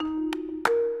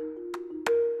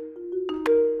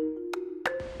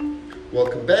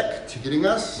Welcome back to Getting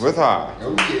Us. With her.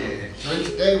 Oh yeah. Joined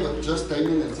today with just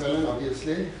Damien and Talon,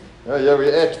 obviously. Yeah,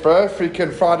 we're at, bro.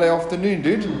 Freaking Friday afternoon,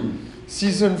 dude.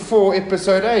 Season 4,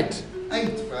 episode 8.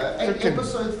 8, bro. 8 Freaking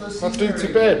episodes this season. Not doing too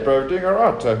already. bad, bro. Doing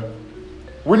alright.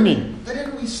 Winning.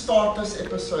 Didn't we start this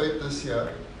episode this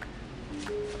year?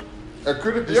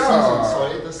 Could it be? The season,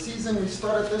 sorry. The season we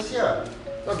started this year.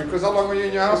 No, because how long were you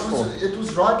in your house for? It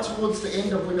was right towards the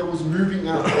end of when I was moving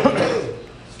out.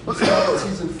 We started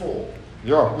season 4.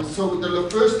 Yeah. So the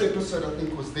first episode, I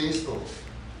think, was there still.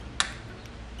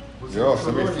 Was Yeah, it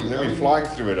so Trelawney? we're flying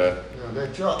through it, eh?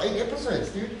 Yeah, 8 episodes,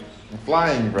 dude. We're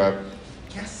flying, bro.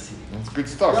 Yes. That's good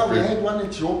stuff, Yeah, we bro. had one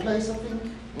at your place, I think.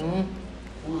 Mm.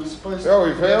 We were supposed Yeah,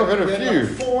 we've had a we few.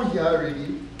 Like 4 here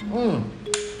already. Mm.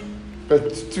 But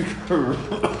to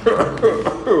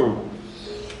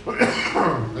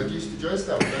That used to Joe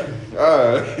stuff,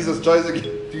 right? he's just Joe's again.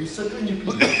 Do you sit when you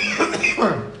pee?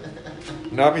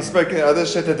 No, I've been smoking the other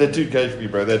shit that they two gave me,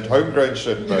 bro. That homegrown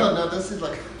shit, bro. Yeah, no, this is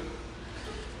like...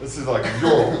 This is like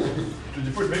your. Did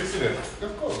you put mix in it?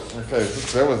 Of course. Okay,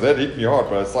 that hit me hard,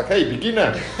 bro. It's like, hey,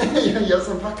 beginner. Yeah, here's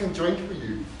some fucking joint for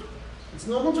you. It's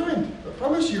normal joint. I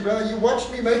promise you, bro. You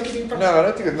watched me make it in fucking... No, I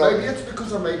don't think it's not. Maybe it's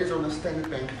because I made it on a Standard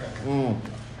Bank pack.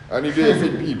 Only do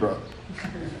FNB, bro.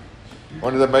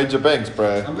 One of the major banks,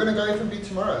 bro. I'm gonna go FNB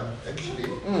tomorrow, actually.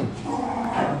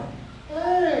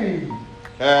 Hey!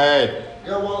 Hey.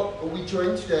 Yeah, well, we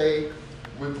joined today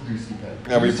with Lucy Pan.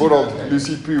 Yeah, we Lucy brought old Pan.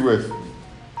 Lucy Poo with.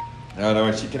 No,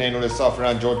 no, she can handle herself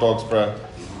around your dogs, bro.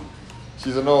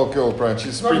 She's an old girl, bro, and she's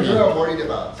It's not springy. you I'm worried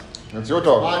about. That's your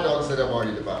dog. My dogs that I'm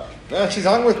worried about. Yeah, she's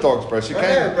hung with dogs, bro. She I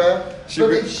can't. know, bro. she But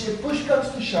would- if push comes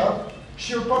to shove,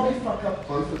 she'll probably fuck up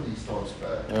both of these dogs, bro.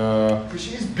 But Because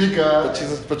she's bigger.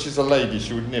 she's a lady.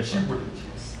 She would never. She wouldn't,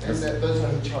 yes. And those are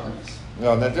her charms.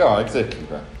 Yeah, exactly,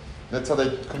 bro. That's how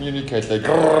they communicate. They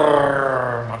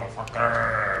grrr,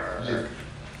 motherfucker, Lick.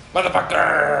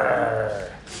 motherfucker,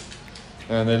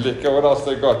 and they lick. What else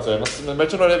they got?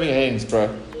 Imagine not having hands, bro.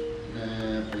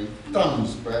 Boy.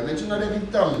 Thumbs, bro. Imagine not having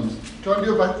thumbs. Try and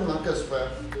do a button like this, bro.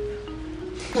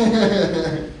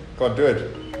 Can't do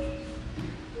it.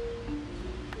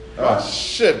 Oh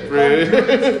shit, bro. You can't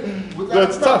do it without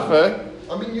That's a thumb. tough, eh?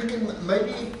 I mean, you can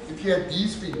maybe if you had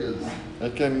these fingers, I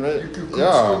can, you could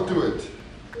yeah, still do it.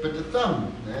 But the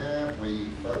thumb, we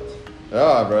fucked.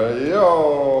 yeah, bro.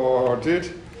 Yo,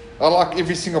 dude. I like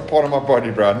every single part of my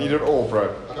body, bro. I need it all, bro.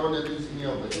 I don't want to lose any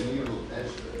of it. Any little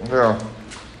ash. Yeah.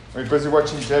 We're busy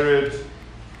watching Jared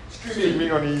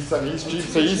streaming on his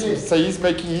stream. So he's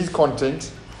making his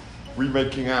content. We're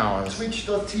making ours.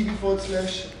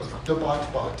 Twitch.tv/the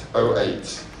BiteBite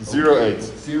 08.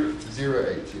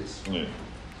 08, yes. Yeah.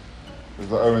 There's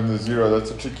the O and the 0.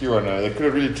 That's a tricky one. They could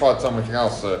have really tried something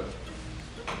else. What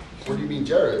do you mean,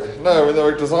 Jared? No, when they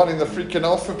were designing the freaking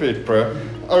alphabet, bro.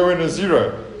 O and a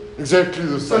 0. Exactly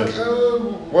the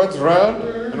same. One's round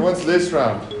and one's less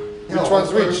round. Which Yeah,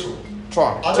 one's what's which?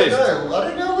 Try. I Test. don't know. I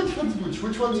don't know which one's which.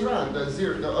 Which one's round? The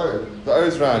 0, the O. The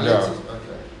O's round, yeah.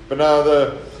 Okay. But now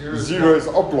the Zero is 0 is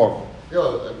oblong.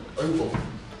 Yeah, an oval.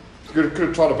 Could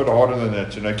have tried a bit harder than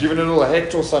that, you know. Given it a little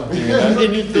hat or something, you know.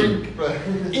 Anything.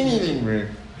 Anything, bro.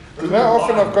 Because now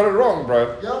often I've got it wrong,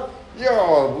 bro. Yeah.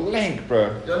 Yo, lank,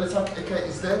 bro. Yeah, it's like, okay,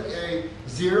 is that a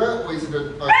 0 or is it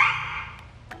an O?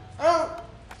 Oh,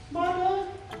 Mama.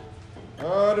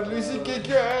 oh, did Lucy kick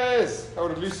your ass? Oh,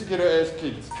 did Lucy get her ass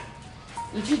kicked?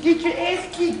 Did you get your ass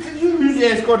kicked? Whose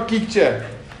ass got kicked you?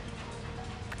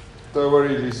 Don't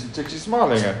worry, Lucy. Check, she's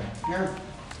smiling, eh? Yeah.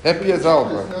 Happy as hell,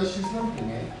 bro. No, she's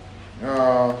lumping, eh?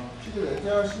 Oh,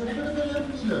 Yeah, she's got a bit of a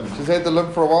lumpy lump. she's had the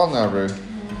limp for a while now, bro.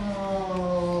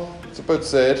 Oh, It's a bit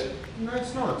sad. no,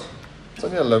 it's not. It's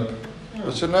only a limp. Yeah.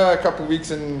 But she'll know a couple of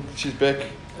weeks and she's back.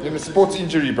 In a sports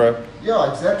injury, bro.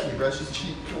 Yeah, exactly, bro.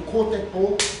 She caught that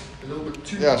ball a little bit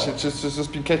too Yeah, far. she's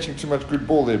just been catching too much good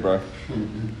ball there, bro.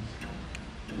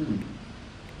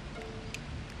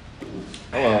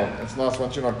 Oh well, it's nice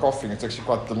once you're not coughing. It's actually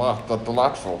quite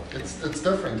delightful. It's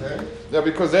different, eh? Yeah,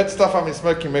 because that stuff I've been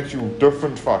smoking makes you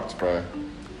different fucked, bro.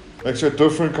 Makes you a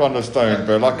different kind of stone,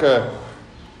 bro. Like a...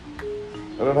 I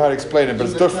don't know how to explain it, but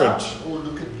it's In the different. couch or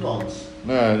look at plants.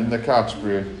 No, in the couch,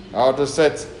 bro. I'll just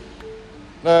set...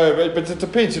 No, but it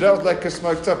depends. You know, I was like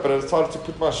smoked up, but I decided to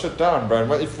put my shit down, bro.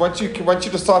 And once you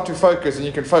decide to focus, and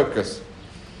you can focus.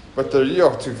 But you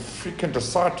have to freaking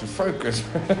decide to focus.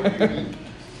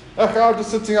 Okay, I'm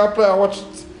just sitting up there, I watched...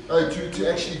 Oh, to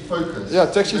actually focus. Yeah,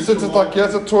 to actually sit, it's like,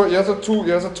 here's a tool,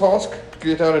 here's a task,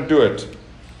 get out and do it.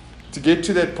 To get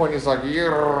to that point, it's like,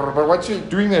 yeah, but once you're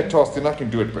doing that task, then I can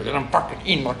do it, bro. Then I'm fucking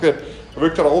in like that. I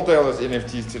worked out all day on those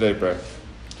NFTs today, bro.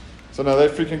 So now they're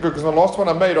freaking good, because the last one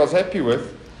I made, I was happy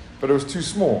with, but it was too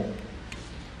small.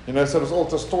 You know, so it was all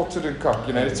distorted and cocked.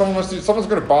 You know, if someone's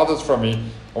going to buy this from me,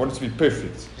 I want it to be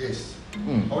perfect. Yes.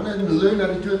 Mm. I want to learn how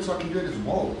to do it so I can do it as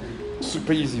well.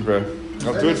 Super easy, bro.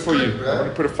 I'll That do it is for good, you. bro. I'm going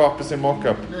to put a 5%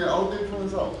 markup. Yeah, I'll do it for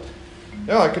myself.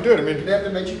 Yeah, I can do it. I mean, They have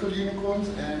the magical unicorns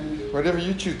and... whatever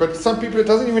you choose. But some people, it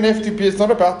doesn't even have to be. It's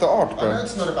not about the art, I know bro.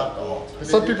 it's not about the art. But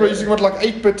Some people are using what, like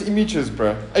 8-bit images,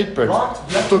 bro. 8-bit. Right,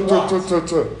 black and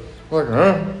white. Like,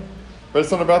 huh? But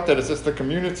it's not about that. It's just the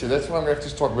community. That's what I'm going to have to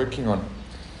start working on.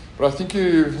 But I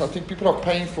think people are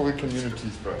paying for the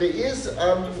communities, bro. There is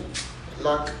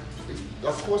like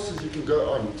courses you can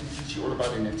go on to teach you all about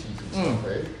NFTs and stuff,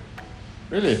 eh?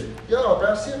 Really? Yeah, but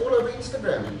I see it all over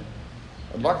Instagram,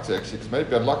 I'd like to actually, because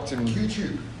maybe I'd like to.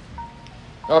 YouTube.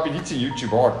 I've been hitting YouTube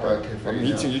hard, bro. Okay, I've been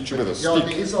hitting YouTube with a yeah, stick.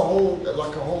 there is a whole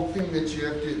thing that you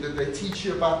have to that they teach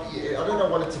you about. I don't know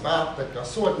what it's about, but I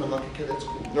saw it and I'm like, okay, that's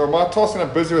cool. No, my task that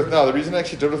I'm busy with now, the reason I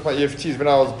actually did with my EFTs what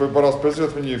I was busy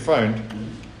with when you phoned,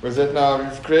 was that now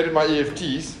we've created my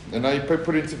EFTs and now you put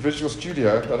it into Visual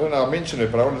Studio. I don't know, I mentioned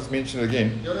it, but I want to just mention it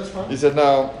again. Yeah, that's fine. He said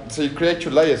now, so you create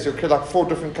your layers. So you create like 4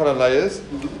 different color layers.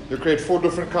 You create 4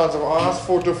 different kinds of eyes,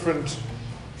 4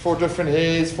 different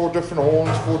hairs, 4 different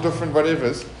horns, 4 different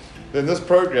whatevers. Then this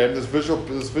program, this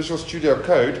Visual Studio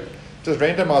Code, just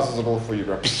randomizes it all for you,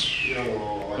 bro.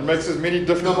 It makes as many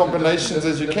different combinations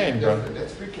as you can, bro.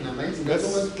 That's freaking amazing. That's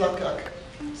almost like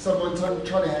someone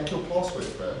trying to hack your password,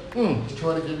 bro. Just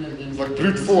trying to get it against Like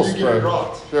brute force, you get it bro.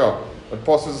 right. Yeah, it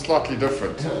passes slightly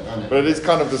different. But it is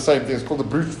kind of the same thing. It's called the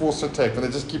brute force attack, and they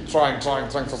just keep trying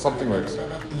till something works.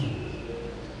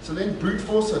 So then brute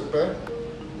force it, bro.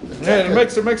 Yeah,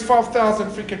 it makes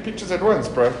 5,000 freaking pictures at once,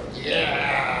 bro.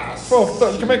 Yes.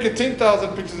 Well, you can make it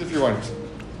 10,000 pictures if you want.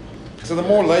 So the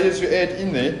more layers you add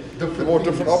in there, the more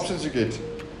different options you get.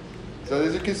 So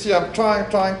as you can see, I'm trying.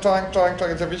 So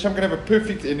eventually I'm going to have a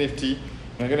perfect NFT. And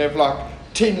I'm going to have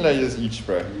like 10 layers each,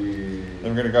 bro. And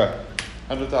I'm going to go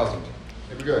 100,000.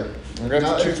 There we go. I'm going to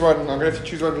have to choose one. I'm going to have to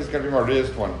choose one that's going to be my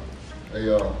rarest one.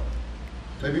 Yeah.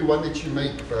 Maybe one that you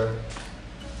make, bro.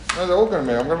 No, they're all going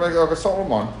to make. I'm going to make like a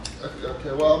Solomon.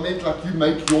 Okay, well, I meant like you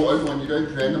make your own one, you don't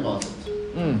randomize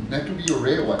it. That can be your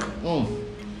rare one.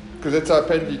 Because that's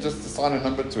apparently just assign a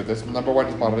number to it. That's number 1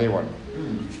 is my rare one.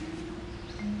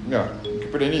 Yeah, you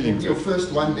can put anything to Your it.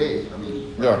 first one there, I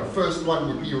mean. Yeah. The first one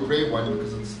would be your rare one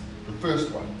because it's the first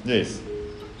one. Yes.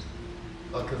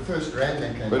 Like the first rand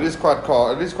that came But out. it is quite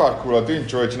cool. It is quite cool. I do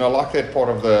enjoy it. You know, I like that part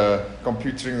of the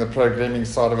computering, the programming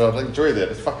side of it. I enjoy that.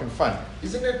 It's fucking fun.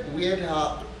 Isn't it weird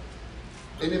how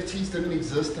NFTs didn't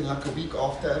exist and like a week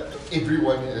after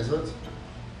everyone has it?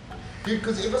 Dude,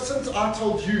 because ever since I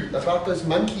told you about those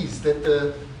monkeys that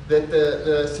the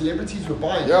celebrities were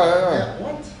buying. Yeah.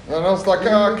 What? And I was like, And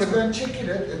oh, you I can. go and check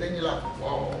it, and then you're like,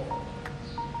 wow.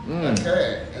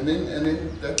 Okay, and then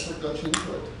that's what got you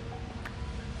into it.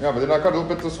 Yeah, but then I got a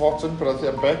little bit disheartened, but I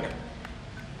think I'm back.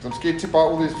 I'm scared to buy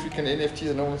all these freaking NFTs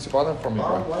and no one wants to buy them from me,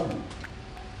 Buy bro. one.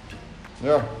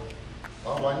 Yeah.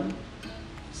 Buy one.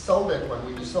 Sell that one.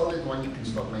 When you sell that one, you can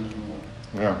start making more.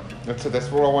 Yeah. That's it. That's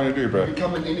what I want to do, bro.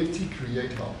 Become an NFT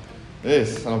creator.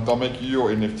 Yes, and I'll make you your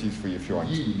NFTs for you if you want.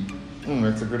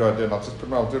 That's a good idea.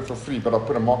 And I'll do it for free, but I'll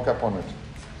put a markup on it.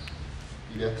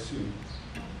 Be back soon.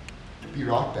 Be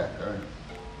right back,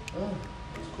 Oh,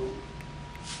 that's cool.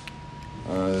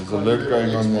 There's a Can't alert do it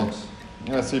going on there. Xbox.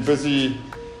 Yeah, so you're busy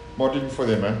modding for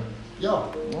them, man. Yeah.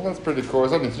 Well, that's pretty cool.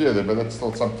 There's only 3 of them, but that's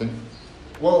still something.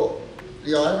 Well,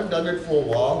 yeah, I haven't done it for a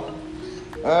while.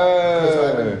 Oh, I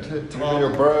haven't had you time.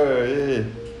 your bro, yeah.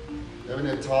 I haven't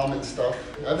had time and stuff.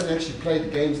 I haven't actually played the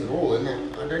games at all, and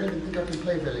I don't even think I can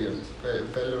play Valorant.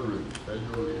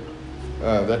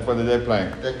 That one that they're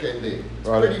playing. That game there. It's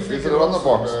Right. pretty Is freaking it on the awesome,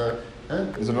 box?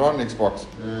 Huh? Is it on Xbox? I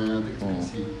think it's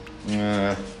PC.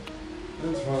 Yeah.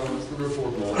 That's fine. It's the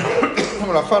report now.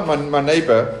 Well, I found my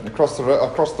neighbor across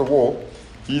the wall.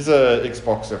 He's a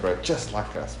Xboxer, bro, just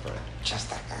like us, bro, just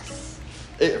like us.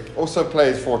 It also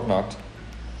plays Fortnite.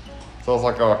 So I was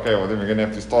like, oh, okay, well then we're gonna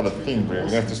have to start a thing, bro. We're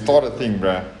gonna have to start a thing,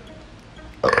 bro.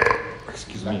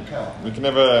 Excuse me. We can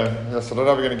have a. Yes, I don't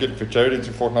know. We're gonna get Jared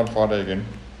into Fortnite Friday again.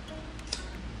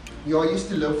 Yeah, I used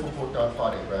to live for Fortnite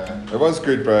Friday, bro. It was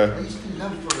good, bro. I used to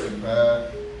live for it, bro.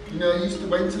 You know, I used to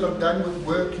wait till I'm done with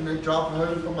work, drive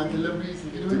home from my deliveries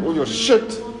and get Do all your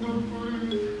shit.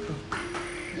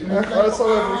 Yeah, we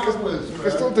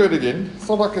can still do it again. It's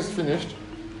not like it's finished.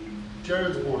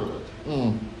 Jared's bored of it.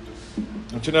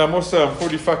 But you know, I'm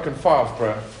 45,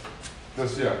 bro.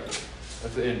 This year,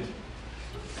 at the end.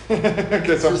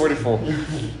 Okay, so I'm 44.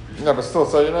 No, but still,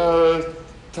 so you know,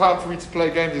 time for me to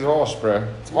play games is harsh, bro.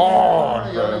 It's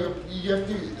hard, bro. You have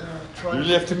to try. You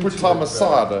really have to put time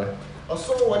aside, eh? I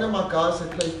saw one of my guys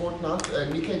that play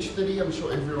Fortnite, Nick H30, I'm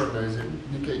sure everyone knows him.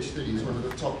 Nick H30 is one of the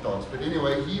top dogs. But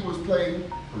anyway, he was playing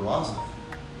Horizon.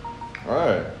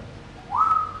 Alright.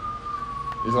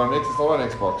 He's on X, it's not on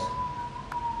Xbox.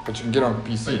 But you can get on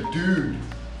PC. But dude.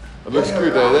 It looks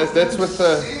good, eh? That's with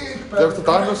the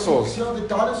dinosaurs. Yeah, the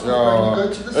dinosaurs, Yeah. bro. You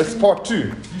go to this That's thing, part 2.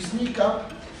 you sneak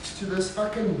up to this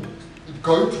fucking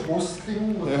goat horse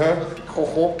thing with, Yeah. with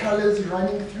colours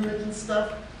running through it and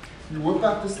stuff. You whip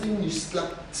out this thing, you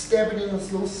stab it in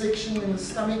this little section in the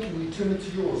stomach, and you turn it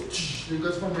to yours. And it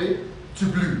goes from red to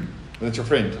blue. That's your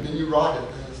friend. And then you ride it,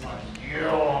 and it's like, yeah.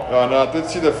 Oh no, I did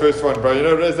see the first one, bro. You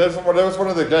know, that was one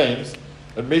of the games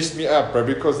that messed me up, bro,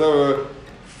 because they were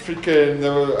freaking.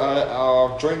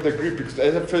 I joined the group because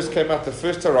as it first came out, the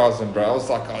first Horizon, bro, I was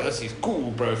like, oh, this is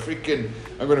cool, bro. Freaking,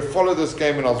 I'm gonna follow this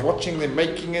game, and I was watching them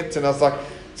making it, and I was like,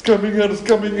 it's coming out, it's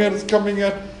coming out, it's coming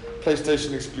out.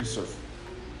 PlayStation exclusive.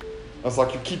 I was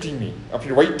like, you're kidding me. I've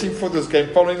been waiting for this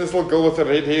game, following this little girl with the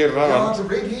red hair Yeah, around. the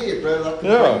red hair, bro, like the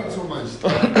Yeah. braids almost.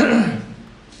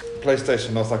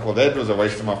 PlayStation, I was like, well, that was a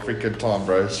waste of my freaking time,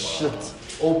 bro. Shit.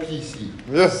 Or PC.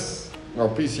 Yes. Well,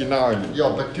 PC now.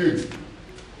 Yeah, but dude,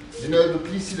 you know the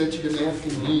PC that you're gonna have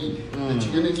to need, that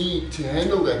you're gonna need to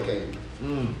handle that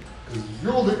game.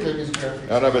 Because all the game is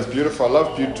graphics. I know, but it's beautiful. I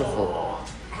love beautiful. Oh,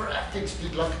 graphics,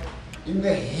 dude, like in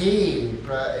the hair,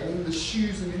 bro, and in the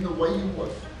shoes and in the way you walk.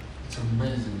 It's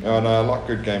amazing. Oh no, I like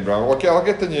good game, bro. Okay, I'll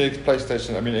get the new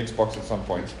PlayStation, Xbox at some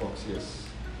point. Xbox, yes.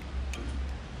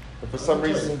 But for some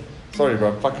reason, sorry, bro,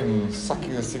 I'm fucking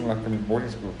sucking this thing like I'm in boarding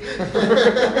school. I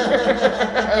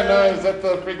know, is that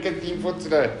the freaking theme for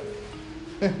today?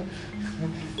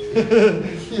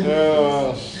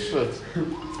 Oh, shit.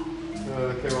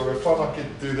 Okay, well, we'll try not to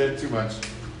do that too much.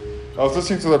 I was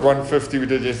listening to that 150 we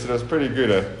did yesterday. It was pretty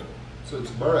good, eh? So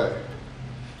tomorrow,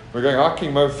 We're going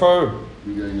hiking, mofo.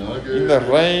 we're going In the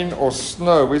rain or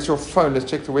snow. Where's your phone? Let's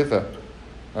check the weather.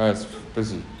 Oh, it's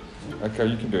busy. Okay,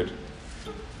 you can do it.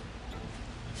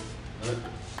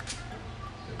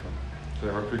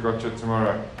 Okay, what we got you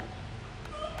tomorrow?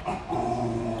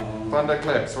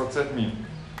 Thunderclaps, what's that mean?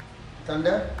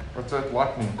 Thunder, What's that?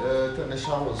 Lightning. thunder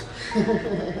showers.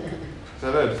 Is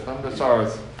that it? Thunder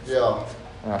showers. Yeah.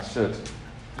 Ah, shit.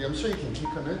 Yeah, I'm sure you can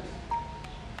click on it.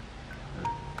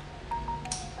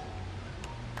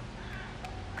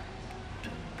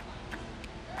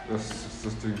 This is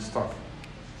just doing stuff.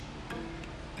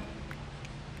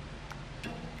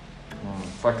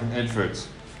 Fucking adverts.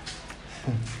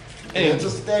 It's a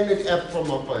standard app from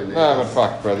my phone. No, but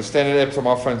fuck, bro. The standard apps on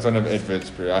my phones don't have adverts,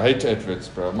 bro. I hate adverts,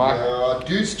 bro. My,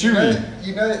 Dude, Stewie.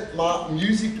 you know, my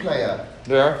music player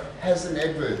yeah. has an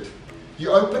advert.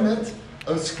 You open it,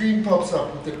 a screen pops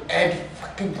up with an ad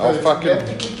fucking Oh, code. fucking- You have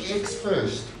to click X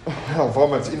first. I'll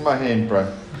vomit in my hand,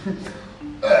 bro.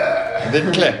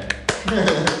 Then clap.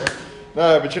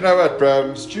 No, but you know what,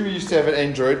 bro? Stewie used to have an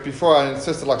Android before. I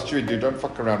insisted, like, Stewie, dude, don't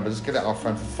fuck around, but just get an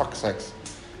iPhone for fuck's sakes.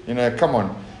 You know, come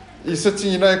on. He's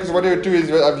sitting, you know, because what he would do is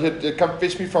he'd come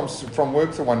fetch me from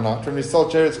work the one night when we sold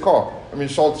Jared's car.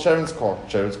 Sold Sharon's car.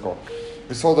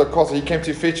 We sold her car, so he came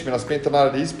to fetch me, and I spent the night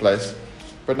at his place.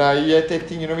 But now he had that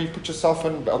thing, you know, when you put yourself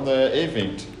on the air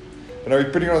vent. You know, we're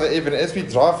putting it on the air vent. As we're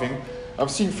driving, I'm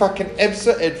seeing fucking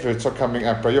ABSA adverts are coming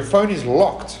up, bro. Your phone is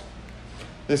locked.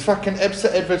 There's fucking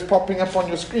ABSA adverts popping up on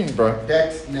your screen, bro.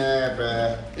 That's nah,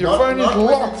 bruh. Your phone is when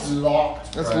locked. It's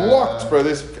locked. It's bruh. locked, bro.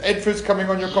 There's adverts coming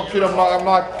on your computer. I'm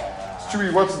like,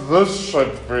 Stewie, what's this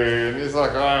shit, bro? And he's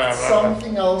like,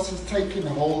 Something else has taken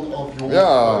hold of your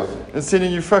yeah, phone. and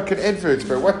sending you fucking adverts,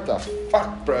 bro. What the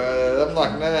fuck, bro? I'm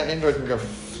like, nah, Android can go.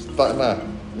 Nah.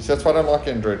 That's why I don't like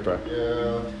Android, bro.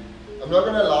 Yeah. I'm not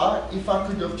gonna lie. If I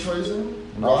could have chosen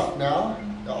right now,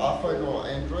 the iPhone or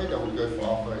Android, I would go for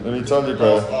iPhone. Let me tell you,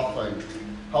 bro. Last iPhone.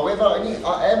 However,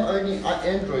 I am only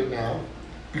Android now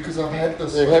because I've had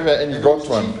this. You one, have it and you it got was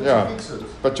one, cheaper to yeah. fix it.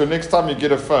 But your next time you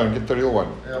get a phone, get the real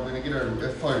one. Yeah, I'm gonna get a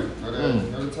phone, not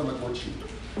a Tamagotchi.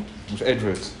 With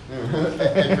adverts.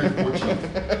 Android watching.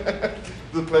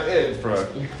 Just play ads, bro.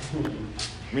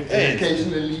 I mean, And ads.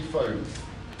 occasionally phones.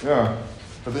 Yeah.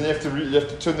 But then you have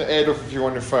to turn the ad off if you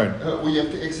want your phone. Or you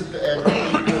have to exit the ad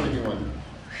and call anyone.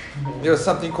 There's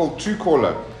something called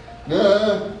Truecaller.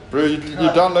 No. Bro, you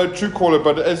download Truecaller,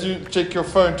 but as you check your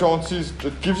phone to answer,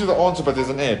 it gives you the answer, but there's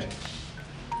an ad.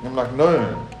 And I'm like,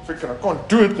 no, freaking, I can't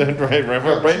do it that way, bro.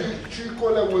 My brain.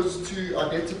 Truecaller was to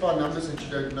identify numbers that you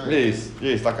don't know.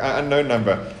 Yes, like an unknown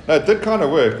number. No, it did kind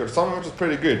of work. Some of it was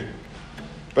pretty good.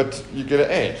 But you get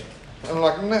an ad. And I'm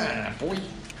like, nah, boy.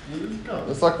 No.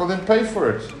 It's like, well, then pay for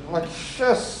it. I'm like,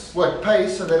 yes. What, pay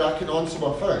so that I can answer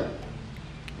my phone?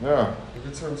 Yeah. If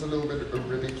it sounds a little bit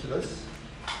ridiculous.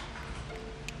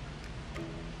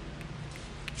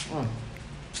 Do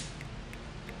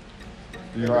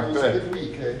you It like was a that? good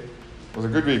week, eh? It was a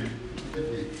good week.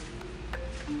 Good week.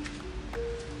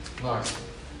 Nice.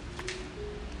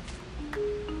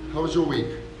 How was your week?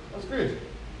 That was good.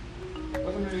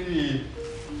 Wasn't really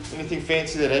anything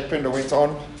fancy that happened or went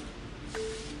on.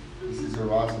 This is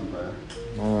Horizon, bro.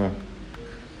 Oh.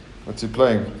 What's he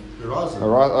playing? Horizon.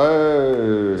 Alright.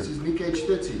 Oh. This is Nick H30.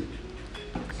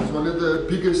 This is one of the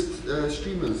biggest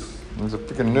streamers. He's a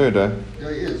freaking nerd, eh? Yeah,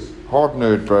 he is. Hard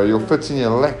nerd, bro. You'll fit in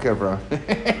your lacquer, bro.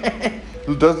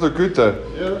 It does look good, though.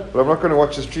 Yeah. But I'm not going to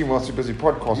watch the stream whilst you're busy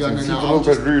podcasting. Yeah, no, Seems no, a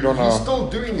little bit rude on He's our... still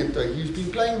doing it though. He's been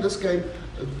playing this game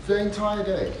the entire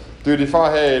day. Dude, if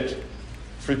I had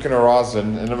freaking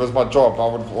Horizon and it was my job, I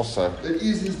would also. It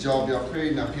is his job, yeah, fair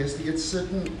enough. He has to get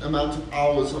certain amount of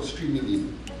hours of streaming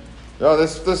in. Yeah,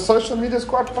 this social media is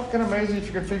quite fucking amazing if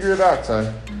you can figure it out,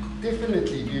 so.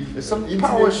 Definitely, dude. There's some Internet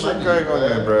power shit money, going on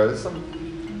there, bro. There's some...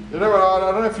 You know what,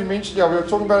 I don't know if you mentioned, yeah, we were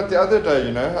talking about it the other day,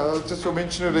 you know. I just will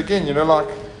mention it again, you know, like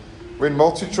when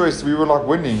multi-choice, we were like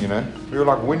winning, you know. We were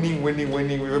like winning. We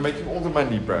were making all the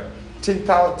money, bro. 10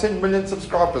 million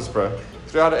subscribers, bro.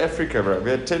 Throughout Africa, bro. We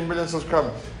had 10 million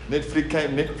subscribers. Netflix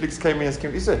came in and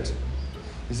came, is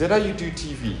that how you do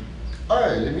TV? Oh,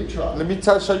 let me try. Let me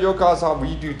show you guys how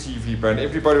we do TV, bro. And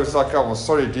everybody was like, oh, well,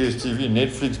 sorry, DSTV,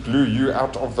 Netflix blew you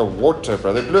out of the water,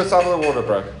 bro. They blew us out of the water,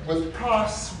 bro. With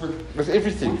price, With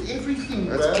everything. with everything,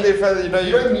 bro. It's clever, you know.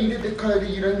 You don't need a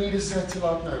decoder, you don't need a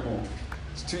satellite no more.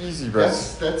 It's too easy, bro.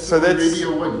 That's So already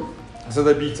a win. So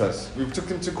they beat us. We took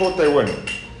them to court, they won.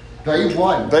 They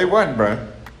won. They won, bro.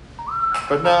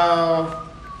 But now,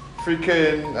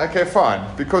 freaking, okay,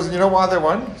 fine. Because you know why they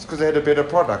won? It's because they had a better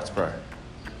product, bro.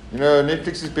 You know,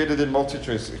 Netflix is better than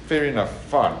multi-choice. Fair enough,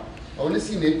 fine. I want to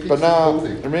see Netflix But now,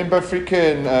 building. remember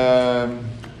freaking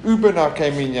Uber now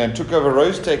came in here and took over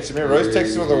Rose Taxi. Remember, Rose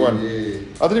Taxi was the one. Yeah.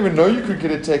 I didn't even know you could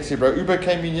get a taxi, bro. Uber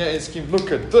came in here and schemed,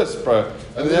 look at this, bro.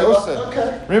 And they also,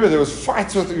 okay. remember, there was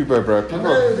fights with Uber, bro. I People,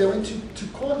 know, they went to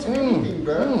court and everything,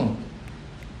 bro.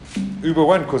 Uber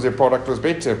won because their product was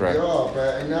better, bro. Yeah, bro.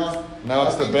 And now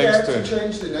It's I the think bank's they turn. had to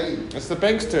change the name. It's the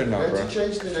bank's turn They now, had bro. to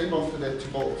change the name after that to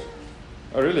Bolt.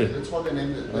 Oh, really? That's why they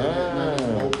named it. They Ah. named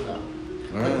it Bolt now.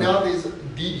 But Ah. now there's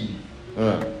Didi,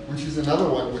 Yeah. which is another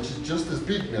one, which is just as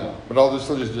big now. But I'll just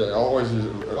still use, I'll always use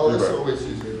I'll also Uber. always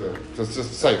use Uber. So it's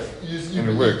just safe. Use And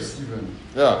Uber it works. Eats even.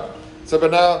 Yeah. So,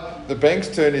 but now the bank's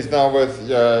turn is now with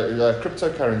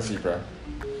cryptocurrency, bro.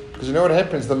 Because you know what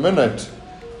happens the minute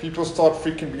people start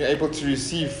freaking being able to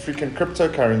receive freaking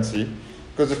cryptocurrency.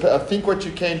 Because I think what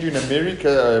you can do in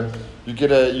America, you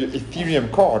get a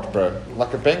Ethereum card, bro,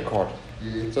 like a bank card.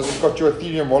 Yeah. So it's got your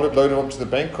Ethereum wallet loaded onto the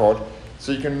bank card,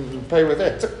 so you can pay with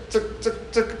that. Tick, tick,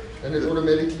 tick, tick. And it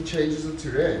automatically changes it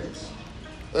to rands.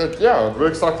 Yeah, it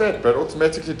works like that, but it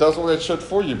automatically does all that shit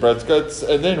for you, bro.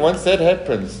 And then once that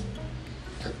happens,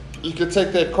 you can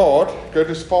take that card, go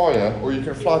to Spire, or you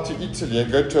can fly to Italy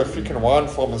and go to a freaking wine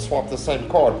farm and swap the same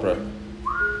card, bro.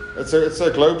 It's a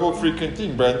global freaking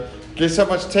thing, bro. Guess how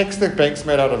much tax the bank's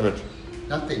made out of it?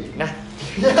 Nothing. Nah.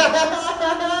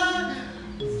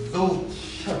 Zilch.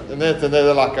 And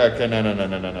they're like, okay, no.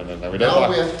 We don't Now like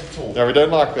we have to talk. No, we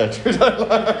don't like that. We don't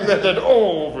like that at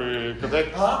all, bro. 'Cause that,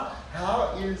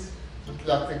 How is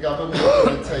like the government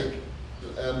going to take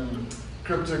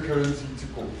cryptocurrency to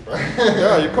court?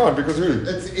 yeah, you can't because who?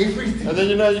 It's everything. And then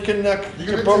you know you can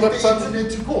You're build going up to take the some.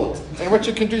 internet to court. And what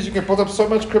you can do is you can build up so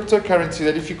much cryptocurrency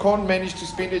that if you can't manage to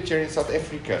spend it here in South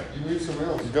Africa, You move somewhere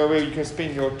else. you go where you can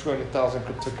spend your 200,000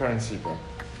 cryptocurrency, bro.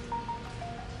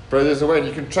 Bro, there's a way, and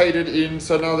you can trade it in.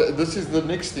 So now this is the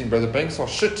next thing, bro. The banks are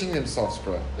shitting themselves,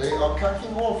 bro. They are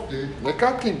cutting off, dude. They're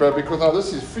cutting, bro, because now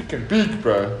this is freaking big,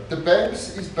 bro. The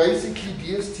banks is basically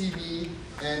DSTV,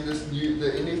 and the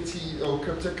NFT or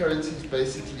cryptocurrency is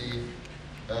basically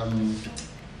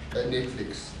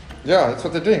Netflix. Yeah, that's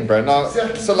what they're doing, bro. Now,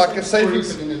 Exactly so the like a same story,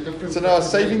 savings. but in a different So now a fucking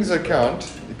savings way. account,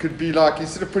 it could be like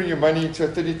instead of putting your money into a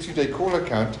 32-day call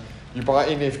account, you buy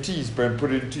NFTs, bro, and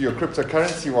put it into your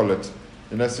cryptocurrency wallet.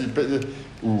 You know, so you put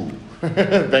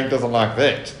the bank doesn't like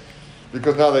that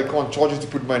because now they can't charge you to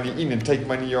put money in and take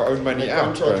your own money They out,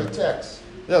 can't charge bro. you tax.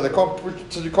 Yeah, they can't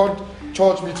so you can't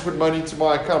charge me to put money into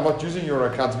my account. I'm not using your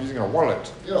account, I'm using a wallet.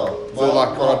 Yeah. So like,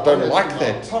 I don't like in my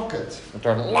that. Pocket. I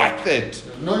don't like that.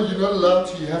 No, you're not allowed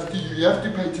to. You have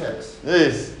to pay tax.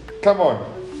 Yes, come on.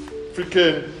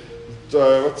 Freaking,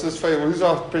 what's his face? Who's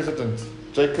our president?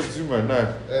 Jacob Zuma,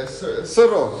 no.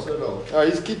 Cyril. Cyril.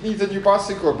 His kid needs a new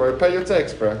bicycle, bro. Pay your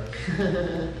tax, bro.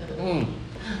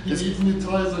 He needs new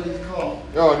tires on his car.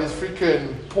 Oh, and his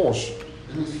freaking Porsche.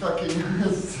 And he's fucking.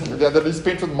 Yeah, that he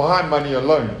spent with my money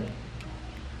alone.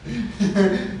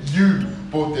 You.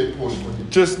 bought that Porsche for him?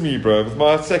 Just me, bro. With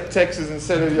my taxes and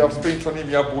salary I've spent on him,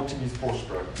 I bought him his Porsche,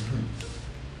 bro.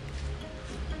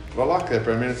 But I like that,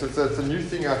 bro. I mean, it's a new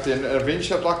thing out there, and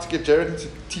eventually I'd like to get Jared to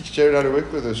teach Jared how to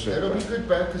work with this shit. That'll Bro. be good,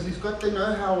 bro, because he's got the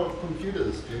know-how of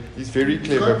computers, dude. He's very He's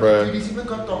clever, got, bro. Dude, he's even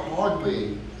got the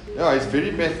hardware. Yeah, he's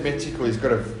very mathematical. He's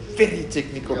got a very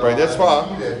technical, Yeah, bro. That's I why.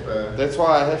 see that, bro. That's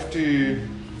why I have to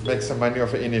make some money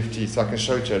off of NFT so I can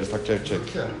show Jared. It's like Jared, check. Look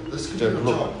here, this could Jared, be a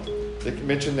look. job. They can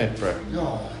mention that, bro.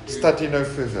 Yeah, dude. Study no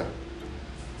further.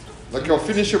 Like you'll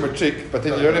finish your matric, but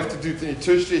then you don't have to do the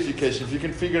tertiary education. If you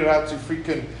can figure out to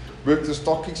freaking work the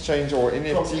stock exchange or From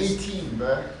NFTs, 18,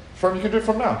 bro. you can do it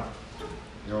from now.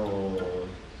 Yo,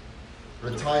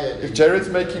 retire. at If 18, Jared's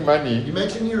bro. making money,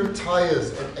 Imagine he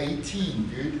retires at 18,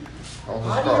 dude. I'll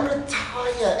How just do you cry.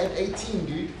 retire at 18,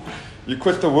 dude? You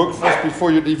quit the workforce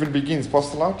before it even begins,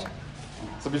 postulate.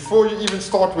 So before you even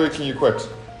start working, you quit.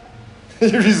 You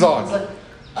It's resign. like,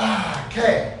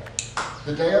 okay,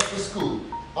 the day after school,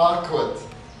 I quit.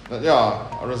 Yeah,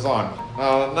 I resign.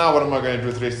 Now what am I going to do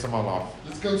with the rest of my life?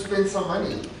 Let's go spend some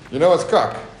money. You know what's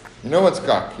cuck? You know what's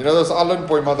cuck? You know those Island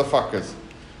Boy motherfuckers?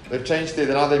 They've changed their,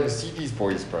 now they're Mercedes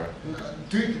boys, bro.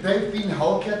 Dude, they've been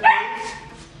Hellcat boys.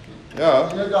 Yeah.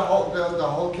 You know the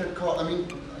Hellcat car,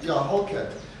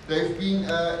 Hellcat. They've been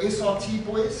SRT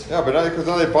boys. Yeah, but now, because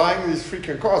now they're buying these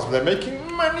freaking cars, but they're making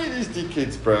money, these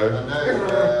dickheads, I bro.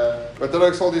 know, But the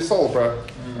bloke sold his soul, bro. I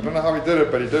don't know how he did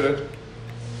it, but he did it.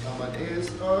 I'm an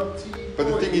SRT But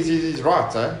the boy. thing is, he's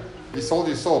right, eh? He sold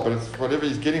his soul, but it's whatever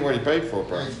he's getting what he paid for, Yeah,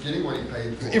 bro. he's getting what he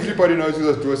paid for. Everybody knows who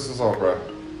those Duisers are, bro.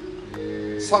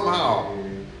 Yeah. Somehow.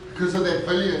 Because of that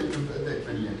video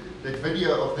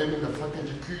of them in the fucking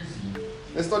jacuzzi.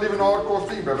 It's not even a hardcore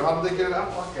thing, bro. But how did they get it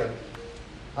out like that?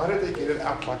 How did they get it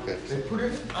out like that? They put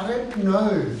it, I don't know,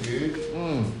 dude.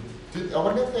 Dude, I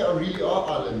wonder if they really are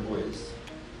island boys.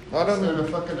 I don't They're on know. a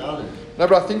fucking island. No,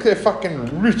 but I think they're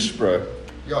fucking rich, bro.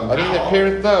 Yeah, I think their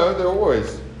parents, no, they're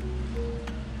always.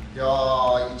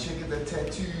 Yeah, you check the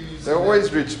tattoos. They're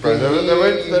always rich, bro.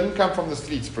 They didn't come from the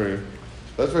streets, bro.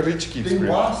 Those were rich kids, Then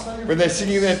bro. why celebrate When they're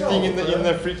singing that thing in the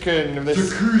yourself, freaking, when they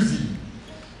jacuzzi.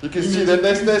 you can In see the that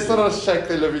that's jacuzzi. not a shack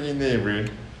they're living in there, bro.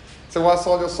 So why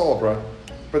sell your soul, bro?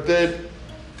 But then,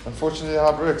 unfortunately,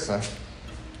 how it works, eh?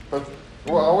 But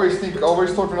well, I always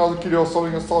thought when I was a kid, I was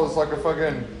selling a soul, it's like a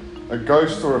fucking a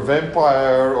ghost or a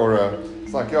vampire or a.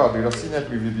 It's like, yeah, dude, I've seen that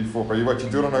movie before, but you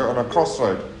do it on a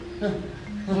crossroad.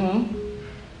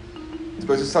 You're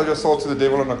supposed to sell your soul to the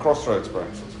devil on a crossroads, bro.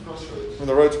 What's a crossroads? When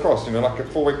the roads cross, you know, like a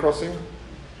four-way crossing.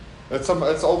 It's an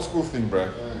old school thing, bro.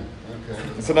 Oh, okay.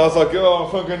 And so now I was like, oh,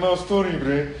 fucking no story,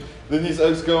 bro. Then these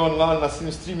oaks go online and I see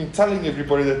them streaming, telling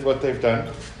everybody that what they've done.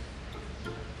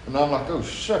 And now I'm like, oh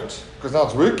shit, because now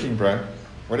it's working, bro.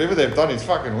 Whatever they've done is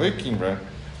fucking working, bro.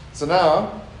 So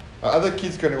now, other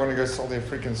kids going to want to go sell their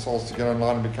freaking souls to get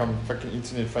online and become fucking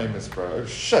internet famous, bro. Oh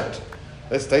shit.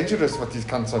 That's dangerous what these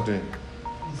cunts are doing.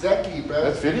 Exactly, bro.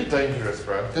 That's very dangerous,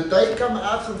 bro. Did they come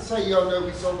out and say, yo, no,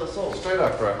 we sold the soul? Straight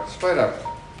up, bro. Straight up.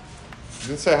 He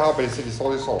didn't say how, but he said he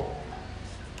sold his soul.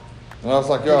 And I was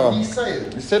like, Did yo. he say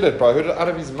it? He said it, bro. I heard it out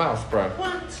of his mouth, bro.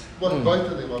 What? Well,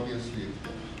 both of them, obviously.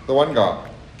 The one guy.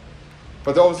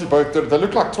 But they obviously both did. They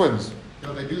look like twins.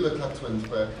 No, they do look like twins,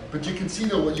 bro. But you can see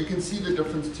the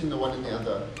difference between the one and the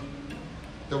other.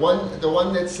 The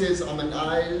one that says I'm an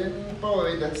island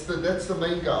boy, that's the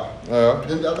main guy. Yeah.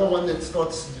 Then the other one that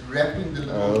starts rapping the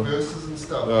little verses and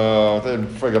stuff. They're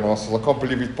friggin' assholes. I can't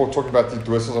believe we're talking about these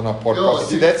dwellers on our podcast. Yeah,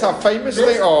 See, dude. that's how famous That's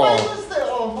they are. how famous they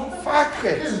are, Fuck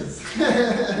it.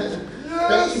 motherfuckers.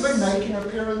 Yes. They even make an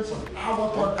appearance on our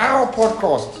podcast. Our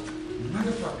podcast.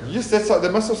 Motherfuckers. Yes, that's how they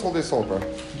must have sold their soul, bro.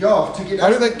 Yeah, to get How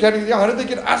us. did they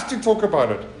get us to talk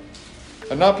about it?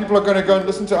 And now people are going to go and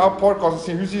listen to our podcast and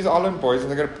see who's these island boys, and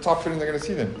they're going to type in and they're going to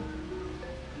see them.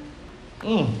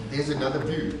 There's another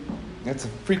view. That's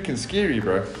freaking scary,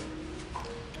 bro.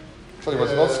 Tell you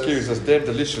what's not scary is this damn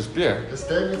delicious beer. The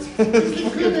standards.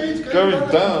 It's good, eh? It's Going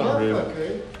good. down, Fuck,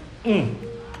 really. okay.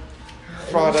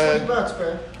 Friday. $20,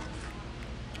 bro.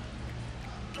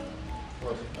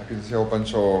 What? I can see a whole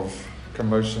bunch of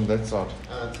commotion that side.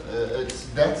 It's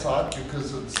that side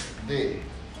because it's there.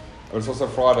 But it's also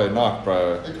Friday night,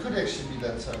 bro. It could actually be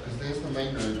that side because there's the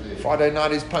main road there. Friday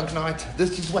night is punk night.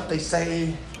 This is what they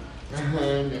say. Yeah,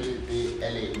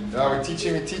 we're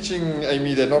teaching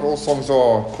Amy that not all songs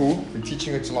are cool. We're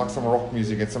teaching her to like some rock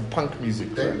music and some punk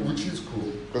music, bro. Which is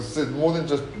cool. Because it's more than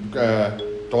just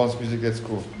dance music that's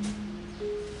cool.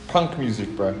 Punk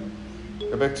music, bro.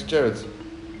 Go back to Jared's.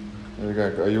 There we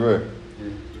go. Are you were?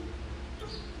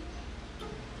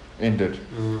 Ended.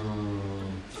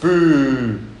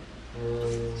 Boo!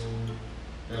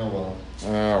 Oh well.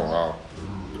 Oh, wow.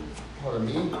 Pardon me.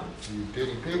 You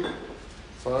dirty pig.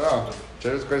 So yeah,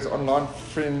 Jared's got his online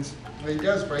friends. He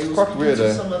does, bro. He was Quite speaking weird, to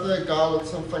eh? some other guy with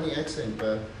some funny accent,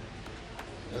 but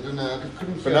I don't know. I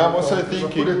couldn't But hear now I'm it also well, 'cause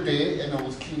thinking- I put it there and I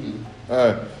was cleaning.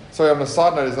 So on the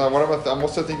side note is now I'm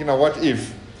also thinking now what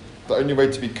if the only way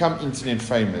to become internet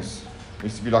famous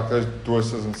is to be like those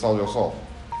doers and sell yourself?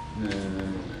 No.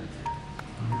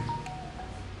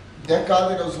 That guy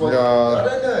that was watching, Yeah. I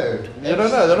don't know. You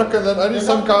don't know. They're not going. Only They're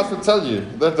some not- guys would tell you.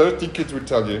 Those tickets would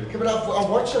tell you. Okay, but I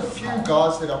watch a few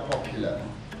guys that are popular.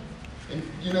 And,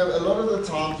 you know, a lot of the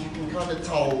times you can kind of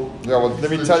tell. Yeah, well, who's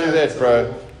let me tell you legit that, bro.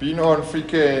 or- Being on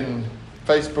freaking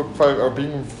Facebook or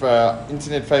being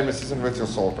internet famous isn't worth your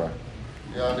soul, bro.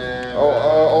 Yeah, no.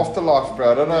 Oh, afterlife,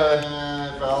 bro. I don't know.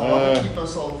 But I'll rather keep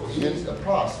myself for a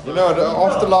price. You know, the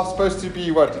Price. afterlife's supposed to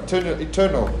be what?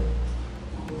 Eternal.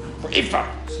 Forever.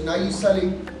 So now you're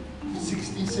selling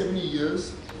 60, 70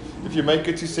 years. If you make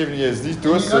it to 7 years, these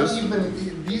You're not doers.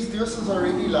 even, these doers are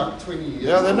already like 20 years.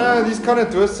 Yeah, they know these kind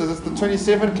of doers. It's the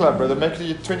 27 club, bro. They make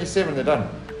it at 27, they're done.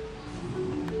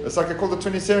 It's like I call the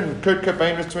 27. Kurt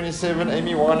Cobain was 27,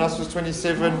 Amy Winehouse was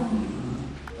 27,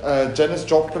 Janis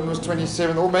Joplin was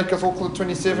 27. All make us all call the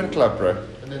 27 club, bro.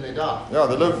 And then they die. Yeah,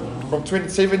 they live from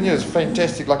 27 years,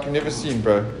 fantastic, like you've never seen,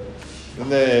 bro.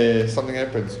 Then something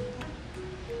happens.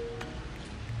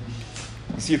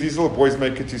 You see, if these little boys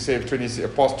make it to say 20,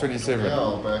 past 27. Yeah,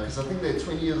 bro, because I think they're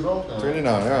 20 years old now. 29,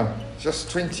 yeah.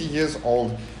 Just 20 years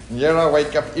old. And here I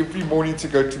wake up every morning to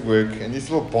go to work, and these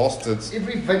little bastards.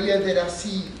 Every video that I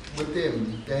see with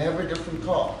them, they have a different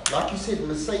car. Like you said,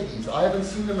 Mercedes. I haven't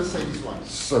seen the Mercedes one.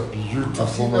 So beautiful. I've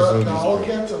seen Mercedes, the bro.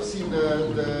 Hellcat, I've seen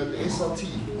the SRT.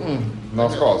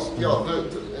 Nice cars.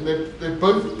 Yeah, and they're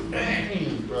both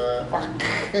bro.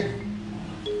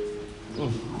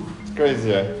 It's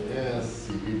crazy, eh? Yes,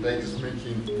 they're just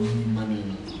making money.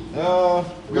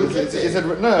 We'll get there. is it,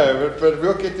 no, but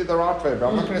we'll get it the right way, bro.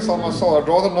 I'm not going to sell my soul. I'd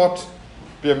rather not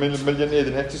be a millionaire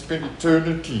than have to spend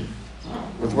eternity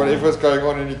with whatever's going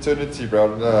on in eternity,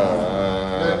 bro.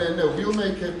 No, we'll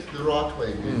make it the right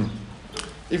way, dude.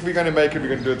 If we're going to make it, we're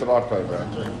going to do it the right way, bro.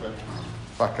 That's a joke, bro.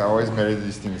 Fuck, I always marry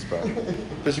these things, bro.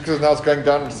 Especially because now it's going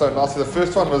down so nicely. The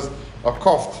first one was, I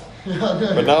coughed. Yeah, I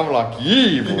know. But now I'm like,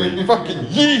 yeah, boy, fucking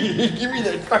yeah, give me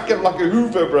that fucking like a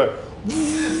Hoover, bro.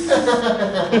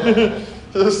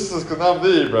 This is because now I'm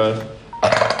there, bro.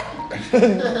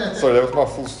 Sorry, that was my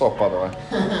full stop, by the way.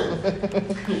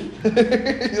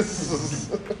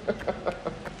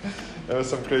 That was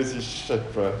some crazy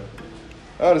shit, bro.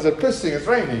 Oh, there's a pissing, it's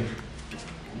raining.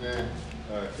 Yeah.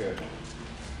 Okay.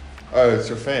 Oh, it's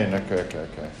your fan, okay.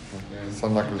 Yeah.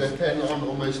 Sound like They it was, pan on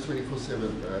almost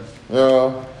 24/7, bro.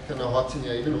 yeah. Kind of hot in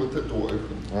here, even with the door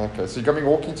open. Okay, so you're coming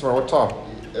walking tomorrow, what time?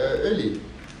 Early.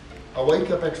 I wake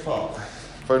up at 5.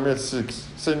 Phone me at 6.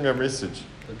 Send me a message.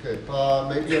 Okay,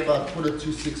 maybe about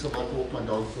 5:45, I might walk my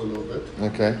dog for a little bit.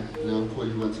 Okay. And then I'll call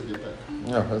you once I get back.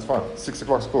 Yeah, that's fine. 6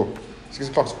 o'clock's cool. 6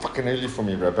 o'clock's fucking early for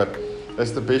me, bro, but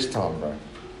that's the best time, bro.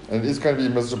 And it is going to be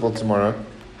miserable tomorrow.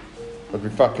 But we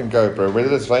fucking go, bro.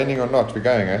 Whether it's raining or not, we're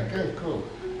going, eh? Okay, cool.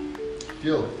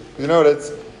 Deal. You know what?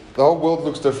 The whole world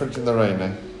looks different in the rain,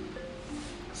 eh?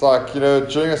 It's like, you know,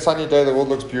 during a sunny day, the world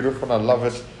looks beautiful and I love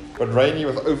it. But rainy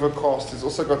with overcast has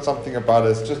also got something about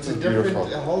it. It's just It's as a beautiful.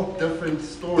 whole different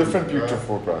story. Different bro.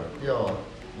 beautiful, bro. Yeah.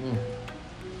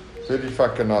 It's really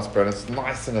fucking nice, bro. And it's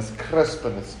nice and it's crisp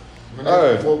and it's... I'm gonna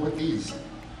have to Oh, walk with these.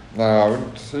 no, I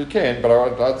wouldn't. So you can, but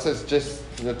I'd say it's just...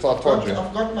 That's what I told you.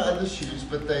 I've got my other shoes,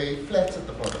 but they flat at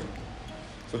the bottom.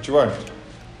 That's what you want.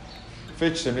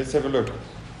 Fetch them, let's have a look.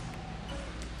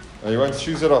 You want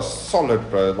shoes that are solid,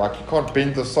 bro. Like you can't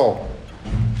bend the sole.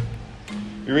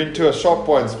 We went to a shop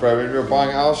once, bro, when we were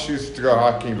buying our shoes to go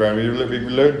hiking, bro. We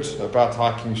learned about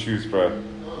hiking shoes, bro.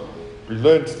 We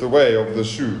learned the way of the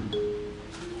shoe.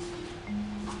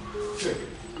 Sick.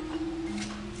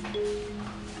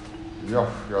 Yeah,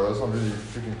 those are really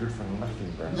freaking good for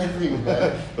nothing, bro. Nothing,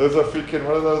 bro. Those are freaking,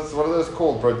 what are those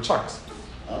called, bro? Chucks.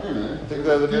 I don't know. I think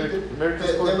they're the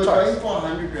Americans They call it were chucks. going for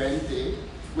 100 Rand there.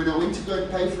 When I went to go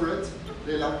and pay for it,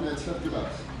 they're like, no, it's 50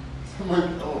 bucks. I'm like,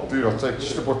 oh. Dude,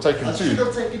 should have taken I should two.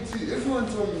 have taken 2.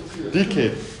 Everyone told me 2.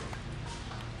 Dickhead.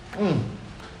 And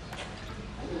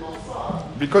then on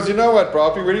 5. Because you know what, bro?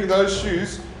 I've been wearing those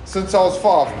shoes since I was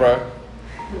 5, bro.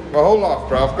 My whole life,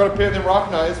 bro. I've got a pair of them right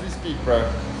now as we speak, bro.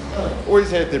 Always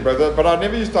had them, bro. But I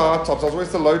never used the high tops. I was always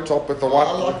the low top with the white,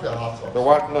 I like the high tops. the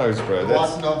white nose, bro.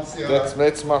 White knobs, yeah.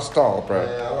 That's my style, bro.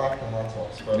 Yeah, I like the high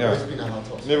tops, bro. I've Yeah. always been a high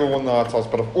tops. Never worn the high tops,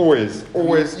 but I've always. Even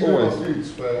my boots,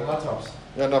 bro, high tops.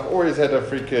 Yeah, and I've always had a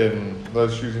freaking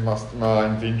those shoes in my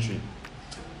inventory.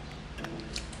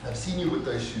 I've seen you with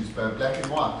those shoes, bro. Black and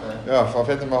white, bro. Yeah, I've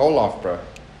had them my whole life, bro.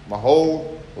 My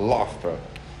whole Laugh, bro.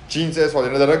 Jeans as well,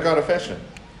 you know, they don't go out of fashion.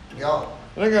 Yeah.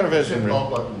 They don't go out of fashion, Except bro. bell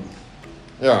buttons.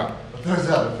 Yeah. Those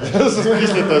are the This is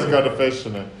basically those kind of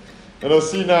fashion. And I'll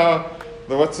see now,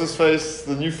 what's his face,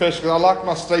 the new fashion, 'cause I like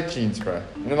my straight jeans, bro.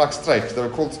 You know, like straight. They were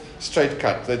called straight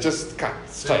cut. They're just cut,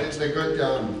 straight. They go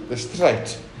down. They're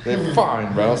straight. They're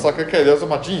fine, bro. I was like, okay, those are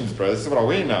my jeans, bro. This is what I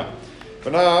wear now.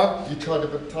 But now, You tried a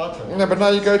bit tighter. no, but now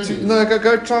you go to, no,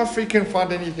 go try freaking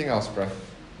find anything else, bro.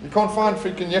 You can't find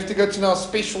freaking, you have to go to now a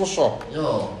special shop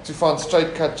Yeah. to find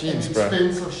straight cut An jeans, bro.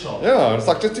 expensive shop. Yeah, it's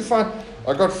like just to find,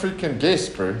 I got freaking Guess,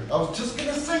 bro. I was just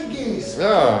gonna say yes.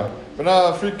 Yeah, but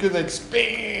now freaking Yeah,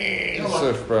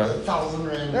 expensive, like bro. 1,000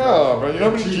 rand. Yeah, bro. You know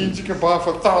how many jeans you can buy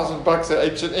for $1,000 at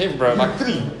H&M, bro? Like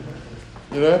 3.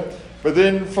 You know. But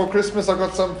then for Christmas, I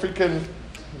got some freaking.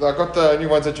 I got the only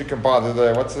ones that you can buy.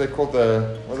 What's they called?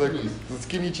 The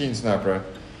skinny jeans now, bro.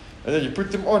 And then you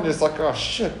put them on, it's like, oh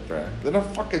shit, bro. They're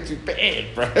not fucking too bad,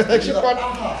 bro. They're actually quite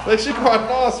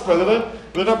nice, bro.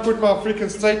 They don't put my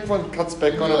freaking straight one cuts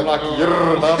back on. I'm like,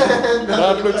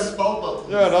 now it looks.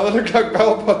 Yeah, now they look like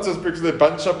bell buttons because they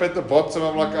bunch up at the bottom.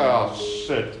 I'm like, oh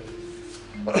shit.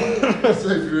 So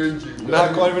ruined you. Now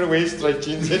I can't even wear straight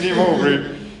jeans anymore,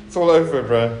 bro. It's all over,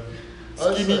 bro.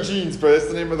 Skinny jeans, bro. That's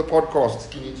the name of the podcast.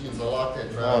 Skinny jeans, I like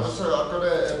that, bro. Oh. Also, I've got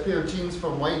a pair of jeans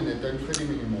from Wayne that don't fit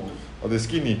him anymore. Oh, they're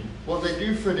skinny. Well, they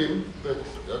do fit him, but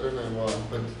I don't know why.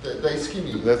 But they're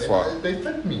skinny. That's And, why. They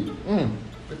fit me, Mm.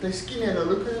 but they're skinny, and I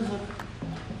look at it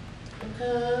like,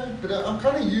 okay. But I'm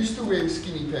kind of used to wearing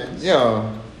skinny pants.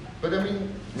 Yeah. But I mean,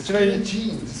 But you know, skinny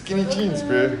jeans. skinny jeans,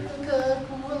 bro. Okay,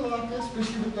 cool, I like it,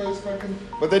 especially with those fucking.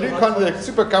 But they do kind of, they're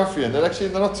super comfy and they're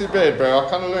not too bad, bro. I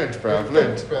kind of learned, bro. I've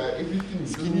learned. Bro, everything.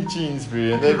 Skinny jeans, bro.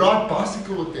 You And can they, ride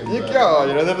bicycle with them. Bro. yeah,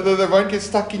 you know, they won't get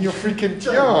stuck in your freaking,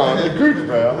 yeah, they're good,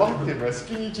 bro. I like them, bro.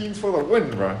 Skinny jeans for the win,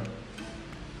 bro.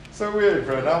 So weird,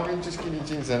 bro. Now I'm into skinny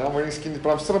jeans and I'm wearing skinny, but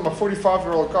I'm still in my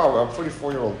 45-year-old car. I'm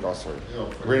 44-year-old car, sorry. Yeah,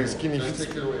 Wearing skinny Don't jeans.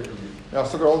 take it away from me. Yeah, I've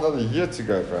still got all another year to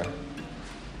go, bro.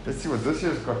 Let's see what this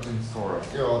year's got in store.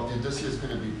 Yeah, dude, this year's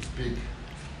gonna be big.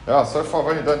 Yeah, so far I've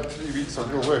only done 3 weeks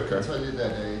of real work, I'll eh? tell you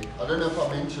that, I don't know if I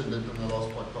mentioned it in the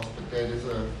last podcast, but Dad is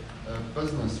a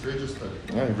business registered.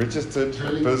 Yeah, registered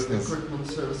Drilling business. Equipment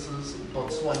Services,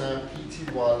 Botswana,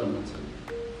 Pty Limited.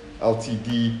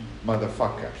 LTD,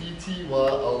 motherfucker. Pty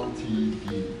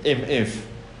Ltd. MF.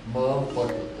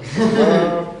 Motherfucker.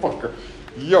 Motherfucker.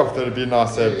 Yo, that'd be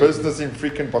nice, eh? Yeah. Business in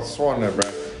freaking Botswana,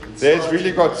 bro. Dad's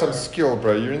really got some skill,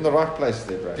 bro. You're in the right place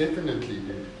there, bro. Definitely,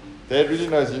 dude. Dad really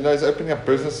knows. He knows opening up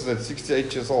businesses at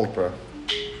 68 years old, bro.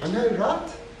 I know,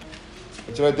 right?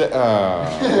 But you know,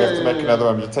 Dad, we have to make another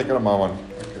one. You take it on my one.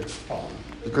 Okay, fine.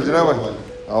 Because you know what?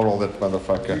 I'll roll that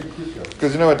motherfucker.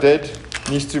 Because you know what, Dad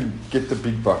needs to get the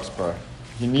big bucks, bro.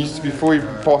 He needs to, before he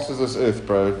passes this earth,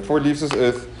 bro. Before he leaves this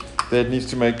earth, Dad needs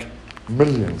to make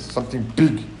millions, something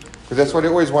big. Because that's what he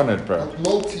always wanted, bro. Like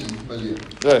multi-million.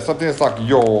 Yeah, something that's like,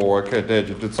 yo, okay, Dad,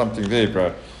 you did something there,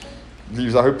 bro.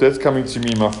 Leaves. I hope that's coming to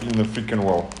me in the freaking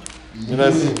world. You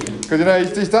know, because you know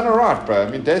he's done alright, bro. I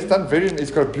mean, Dad's done he's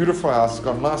got a beautiful house, he's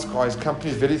got a nice car, his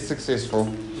company's very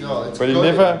successful, Yeah, it's but he got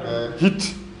never it, bro.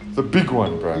 hit the big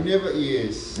one, bro. He never,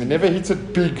 yes. He never hits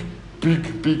it big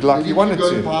like he wanted go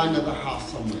and to. buy another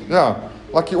house somewhere. Yeah,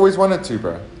 like he always wanted to,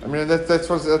 bro. I mean, that's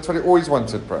what he always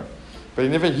wanted, bro. But he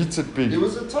never hits it big. There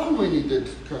was a time when he did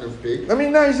kind of big, I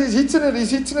mean, no, he's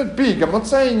hitting it big. I'm not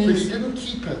saying but he he's. didn't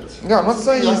keep it. No, I'm not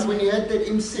saying Like he's. when he had that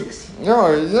M6.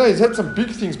 No, you know, he's had some big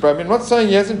things, bro. I mean, I'm not saying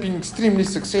he hasn't been extremely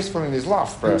successful in his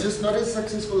life, bro. But just not as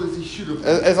successful as he should have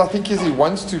been. As I think as he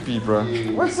wants to be, bro.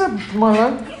 Yeah. What's up,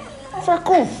 man? Fuck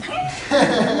off.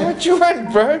 What you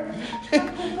want, bro?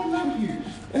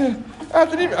 I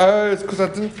didn't even, it's because I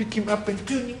didn't pick him up and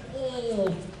turn him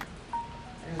off.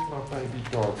 There's my baby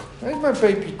dog. There's my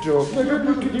baby dog.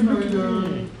 Look at him, look at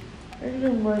me.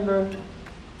 Hello, my love.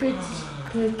 Pets.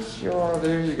 Oh,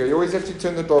 there you go. You always have to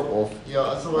turn the dog off. Yeah,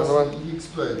 otherwise Otherwise- he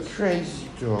explodes. Crazy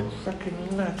dog.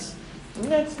 Fucking nuts.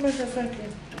 Nuts, motherfucker.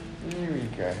 Here we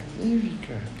go. Here we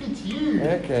go. Look at you.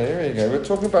 Okay, there we go. We're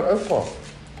talking about Opa.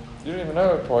 You don't even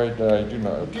know Opa. You do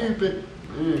know Opa. You, but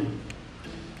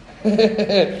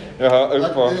Yeah,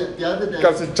 like Opa. the other day,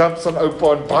 Comes and jumps on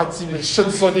Opa and bites him and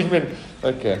shits on him and...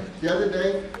 Okay. the other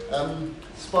day,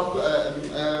 Spock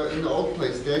in the old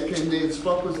place, Dad came there and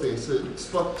Spock was there. So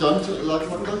Spock jumped, like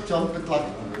not jumped, but like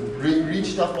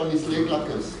reached up on his leg like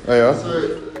this. Oh, yeah?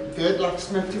 So Dad like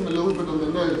smacked him a little bit on the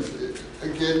nose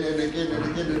again and again and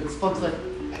again, and Spock's like,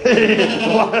 Do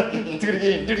it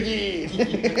again, do it again.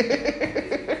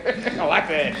 I like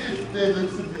that. Dad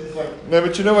looks at me, he's like, No,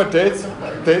 but you know what, Dad's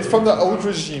from the old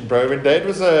regime, bro. When Dad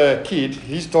was a kid,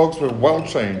 his dogs were well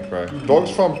trained, bro.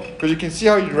 Dogs from, because you can see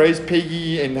how he raised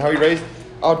Peggy and how he raised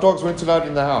our dogs weren't allowed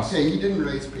in the house. Yeah, he didn't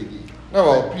raise Piggy. No,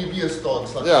 well, Like previous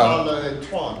dogs like yeah. Charlo and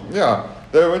Twan. Yeah,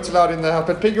 they weren't allowed in the house,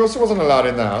 but Piggy also wasn't allowed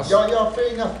in the house. Yeah,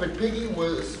 fair enough. But Piggy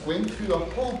went through a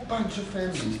whole bunch of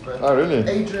families, bro. Oh, really?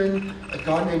 Adrian, a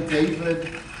guy named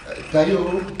David,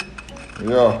 Dale,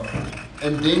 Yeah.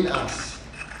 and then us.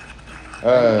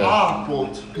 And I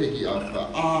brought Piggy over.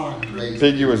 I raised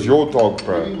Piggy was your dog,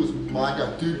 bro. Piggy was my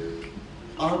dog, dude.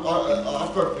 I've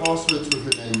got passwords with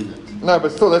her name in it. No,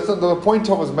 but still, that's not the point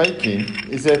I was making.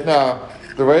 Is that now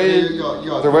the way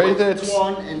the way that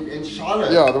Twan and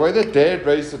Charlotte. yeah, the way that Dad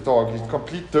raised a dog is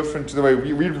completely different to the way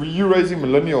you raising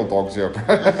millennial dogs here, bro.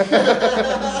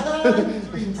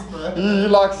 he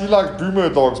likes boomer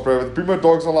dogs, bro. The boomer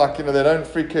dogs are like, they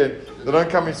don't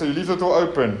come in, so you leave the door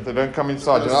open, they don't come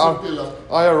inside.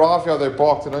 I arrive here, they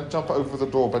bark, they don't jump over the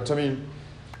door. But I mean,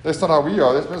 that's not how we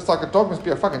are. It's like a dog must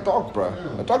be a fucking dog, bro.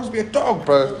 Yeah. A dog must be a dog,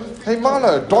 bro. Hey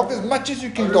Marlo, dog as much as you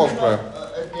can dog, bro.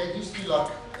 Dad used to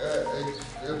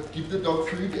give the dog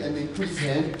food and then put his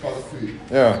hand by the food.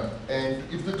 Yeah. And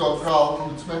if the dog growled, he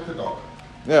would smack the dog.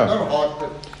 Yeah. Not hard,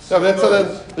 but Yeah, that's how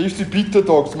they used to beat the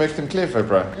dogs to make them clever,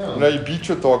 bro. Yeah. You beat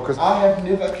your dog because I have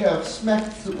never I've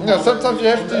smacked the sometimes you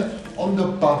have to on the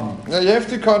bum. you have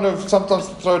to kind of sometimes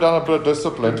throw down a bit of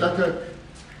discipline. Like a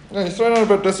Yeah, you throw down a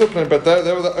bit of discipline, but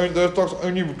they were those dogs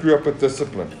only grew up with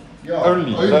discipline.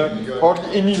 Only.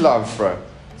 Hardly any love, bro.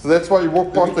 So that's why you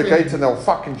walk past the gate and they'll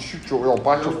fucking shoot you, or they'll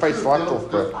bite your face right off,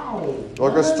 bro.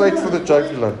 They'll go straight for the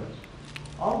jugular.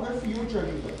 I'll go for your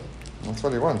jugular. That's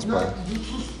what he wants, bro. No, you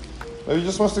just... Maybe he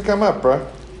just wants to come up, bro.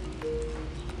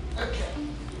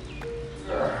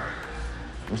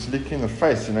 He's licking the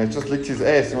face, he just licked his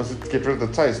ass, he wants to get rid of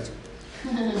the taste.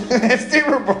 It's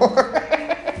terrible.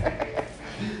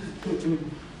 In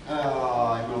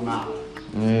my mouth.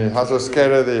 Yeah, how's your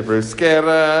scarer there, bro?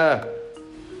 Scarer!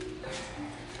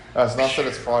 It's nice that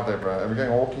it's Friday, bro. Are we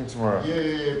going walking tomorrow?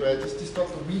 Yeah, bro, just to start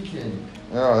the weekend.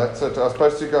 Yeah, that's it. I was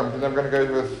supposed to go, and I'm going to go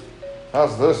with...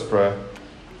 How's this, bro?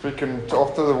 Freaking,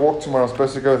 after the walk tomorrow, I'm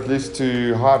supposed to go with Liz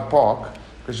to Hyde Park,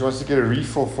 because she wants to get a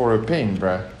refill for her pen,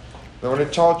 bro. They want to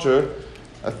charge her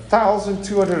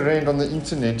 1,200 rand on the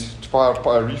internet to buy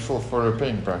a refill for her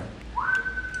pen, bro.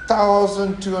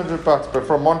 1,200 bucks, bro,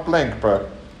 from Mont Blanc, bro.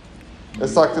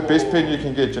 It's like the best pen you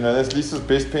can get, That's Lisa's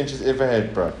best pen she's ever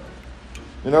had, bro.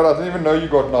 You know what? I didn't even know you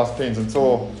got nice pens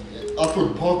until... I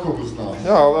thought Parker was nice.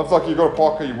 Yeah, I was like, you got a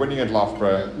Parker, you're winning at life,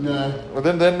 bro. No. But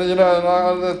then but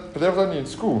that was only in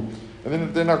school.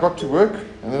 And then I got to work,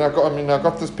 and then I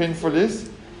got this pen for Liz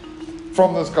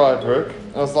from this guy at work.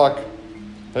 And I was like,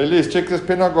 hey Liz, check this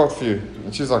pen I got for you.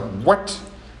 And she's like, what?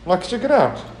 I'm like, check it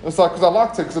out. It's like, because I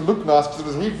liked it, because it looked nice, because it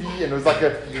was heavy, and it was like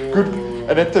a good...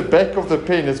 And at the back of the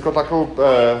pen, it's got like a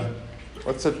little,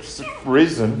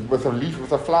 resin with a leaf,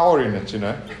 with a flower in it, So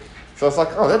I was like,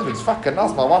 oh, that looks fucking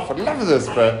nice. My wife would love this,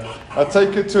 bro. I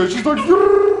take it to her, she's like,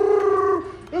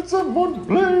 it's a Mont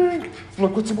Blanc. I'm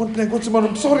like, what's a Mont Blanc? What's a Mont?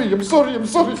 I'm sorry. And she's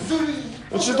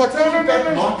like,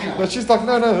 no. And she's like,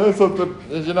 no. It's not the,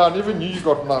 I never knew you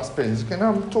got nice pens. Okay,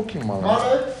 now I'm talking, my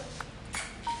life.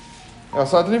 Yeah,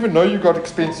 so I didn't even know you got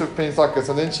expensive pens like this.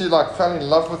 And then she fell in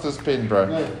love with this pen, bro.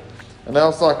 Yeah. And I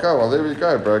was like, oh, well, there we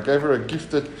go, bro. I gave her a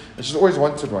gift and she's always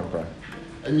wanted one, bro.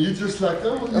 And you just like,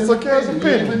 oh, it's like, yeah, it's a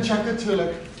pen. You even chuck it to her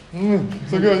like,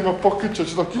 so I go in my pocket,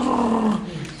 she's like,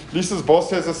 Lisa's boss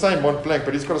has the same Mont Blanc,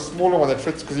 but he's got a smaller one that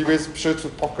fits because he wears shirts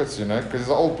with pockets, because he's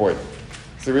an old boy.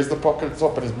 So he wears the pocket at the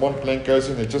top and his Mont Blanc goes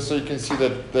in there just so you can see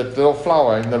that little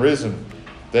flower in the resin.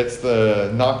 That's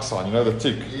the Nike sign, the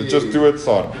tick, the Just Do It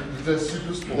sign. The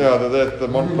super small. Yeah, the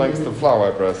Mont Blanc's the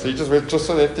flower, bro. So he just wears just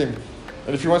so that thing.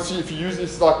 And if you use it,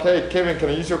 it's like, hey, Kevin, can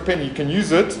I use your pen? You can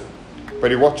use it, but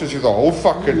he watches you the whole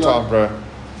fucking time, bro.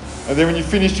 And then when you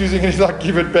finish using it, he's like,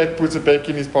 give it back, puts it back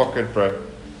in his pocket, bro.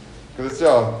 Because it's,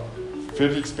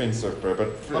 very expensive, bro, but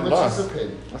how much nice. is a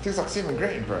pen? I think it's like 7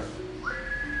 grand, bro.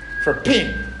 For a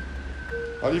pen.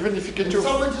 Or even if you get your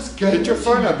phone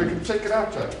up, you can check it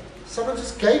out, bro. Someone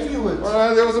just gave you it.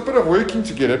 Well, there was a bit of working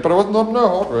to get it, but it was no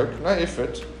hard work, no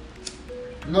effort.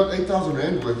 Not 8,000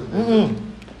 rand worth of it.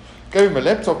 Gave him a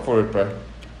laptop for it, bro.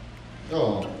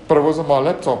 Oh. But it wasn't my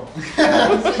laptop.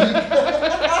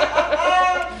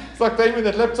 It's like, Damien,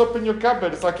 that laptop in your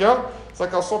cupboard. It's like, yeah. It's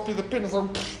like, I'll swap you the pen. It's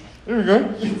like, here we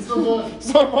go. It's not mine.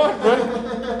 It's not mine, bro.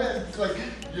 It's like,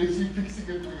 you're actually fixing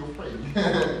it for your friend.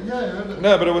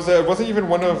 No, but it wasn't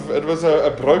even it was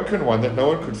a broken one that no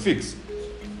one could fix.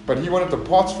 But he wanted the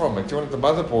parts from it. He wanted the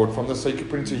motherboard from this so he could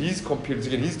put it into his computer to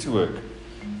get his to work.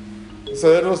 So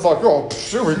it was like, oh,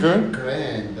 here we go.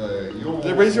 Grand.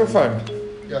 Where's your phone?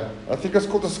 Yeah. I think it's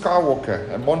called a Skywalker,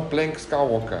 a Mont Blanc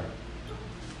Skywalker.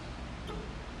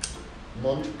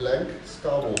 Mont Blanc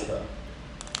Skywalker.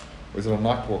 Or is it a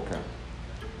Nightwalker?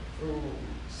 Oh,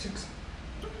 6,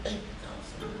 8,000.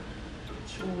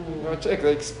 No, check,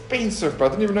 they're expensive, bro. I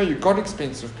didn't even know you got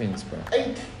expensive pens, bro.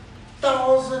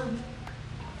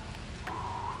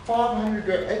 8,500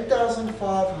 rand.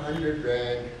 8,500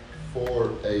 rand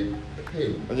for a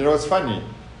pen. And you know what's funny?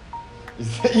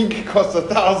 Is the ink costs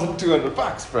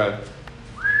 $1,200, bro.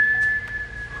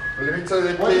 Well, let me tell you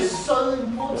that What pen, is so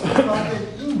important about that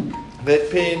ink?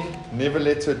 that pen never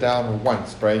lets her down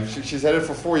once, bro. She's had it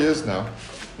for 4 years now.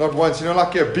 Not once. You know,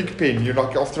 like a big pen, you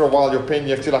like after a while your pen you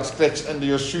have to like scratch under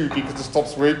your shoe because it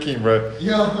stops working, bro.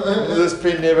 Yeah. This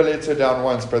pen never lets her down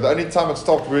once, bro. The only time it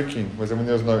stopped working was when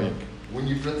there was no ink. When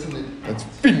you've written it. It's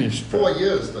finished, bro. 4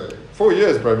 years though. 4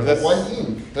 years, bro. I mean, that's, For one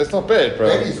ink. that's not bad, bro.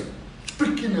 That is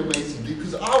freaking amazing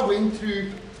because I went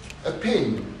through a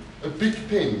pen, a big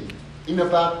pen, in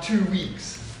about 2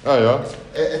 weeks Oh,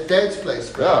 yeah? at Dad's place,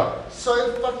 bro. Yeah.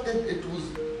 So fucked that it was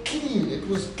clean. It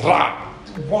was Blah.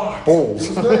 white.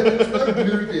 Balls. There was no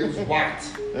blue there. It was white.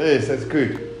 Yes, that's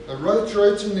good. I wrote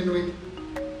and then went.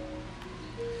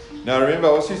 Now, remember,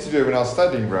 I also used to do it when I was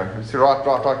studying, bro. I used to write.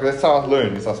 That's how I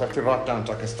learned. Is I have to write down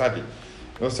so I can study.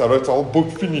 And also, I wrote a whole book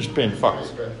finished pen. Fuck.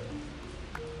 Yes, bro.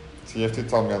 So you have to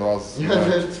tell me, otherwise. Yeah,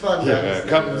 it's fun. Here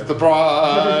comes the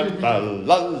bride. La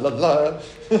la la la.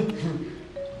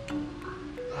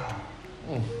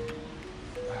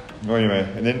 No, anyway,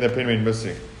 and then the pen went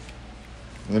missing.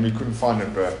 And then we couldn't find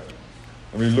it, bro.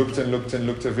 And we looked and looked and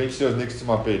looked. Eventually, it was next to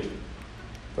my bed.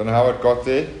 Don't know how it got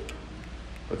there,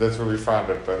 but that's where we found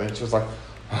it, bro. Then she was like,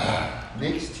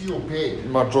 Next to your bed.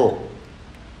 in my drawer.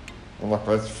 I'm like,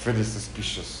 that's very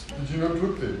suspicious. Did you not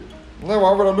look there? No,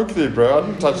 why would I look there, bro? I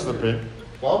didn't touch the pen.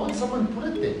 Why would someone put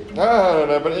it there?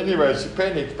 No, but anyway, she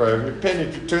panicked, bro. We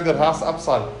panicked. We turned that house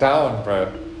upside down, bro.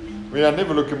 I mean, I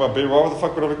never look at my bed. Why the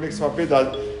fuck would I look next to my bed?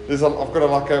 I've got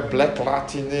like a black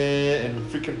light in there and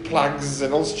freaking plugs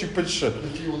and all stupid shit.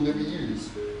 That you will never use.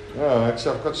 No,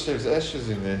 actually, I've got Chef's ashes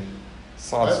in there.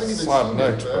 I haven't even Side seen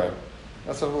note, it, bro.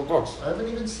 That's a little box. I haven't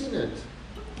even seen it.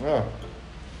 Yeah.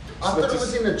 I thought it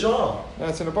was in a jar. No,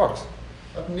 it's in a box.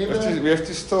 I've We never. have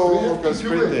to still we have go to do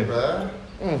spread it, them.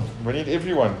 bro. We need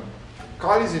everyone.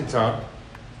 Kylie's in town.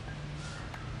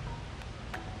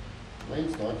 No,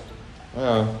 it's not.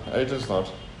 Yeah, Adrian's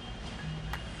not.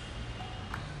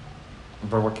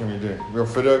 But what can we do? We'll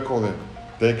video call them.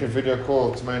 They can video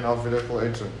call to me and I'll video call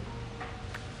Adrian.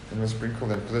 And we'll sprinkle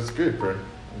them. Because that's good, bro.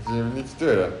 You need to do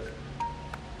it.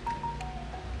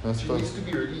 She needs to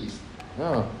be released.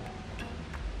 Oh.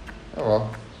 Oh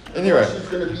well. Anyway, She's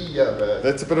gonna be here, bro.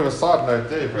 that's a bit of a side note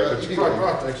there, bro. Yeah, But you're anyway.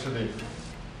 quite right, actually.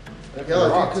 Yeah,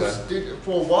 Right, because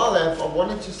for a while I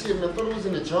wanted to see it and I thought it was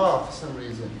in a jar for some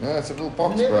reason. No, it's a little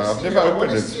box, I've bro. I've seen never I opened want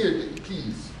to it. see it,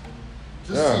 please.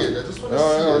 Just Yeah. see it. I just want to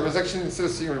No, see no, it it. was actually instead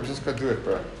of seeing it, we just got to do it,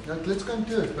 bro. Like, let's go and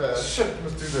do it, bro. Shit, we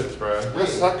must do this, bro. Wait.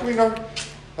 Yes, how can we not?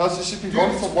 How's this shit been Dude,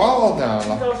 gone for a while now?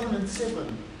 Like,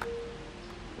 2007,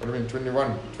 what have been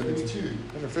 21, 22,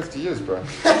 22. 50 years, bro.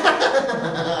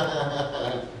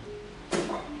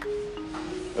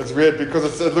 It's weird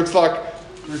because it looks like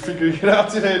we're figuring it out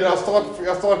today. And I start.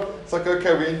 It's like,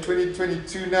 okay, we're in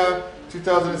 2022 now,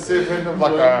 2007. I'm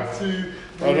like,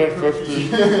 150.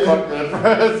 Fuck that,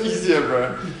 bro. It's easier,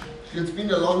 bro. It's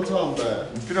been a long time, bro.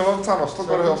 It's been a long time. I've still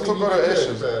So got we her need to do it,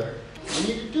 ashes. bro. We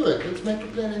need to do it. Let's make a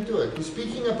plan and do it. We're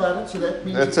speaking about it, so that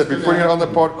means That's it's it. We're gonna putting it on the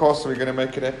happen. podcast, so we're gonna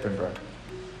make it happen, bro.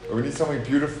 But we need something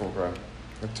beautiful, bro.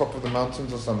 The top of the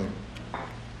mountains or something.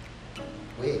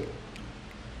 Where?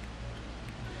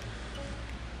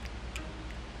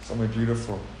 Somewhere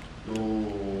beautiful.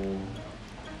 Oh.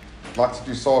 I'd like to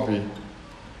do Sabi.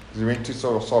 Because we went to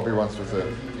Sabi once with her.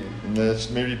 And there's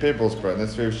maybe Pebbles, bro. And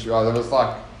that's where that was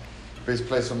like best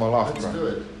place of my life, Let's bro. do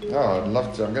it. Oh, I'd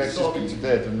love to. I'm going to actually Sabi. speak to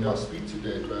Dad. And Yeah, speak to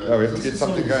Dad, bro. yeah, we have to This get is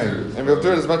something going. serious, And we'll bro.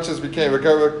 do it as much as we can. We'll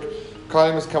go with...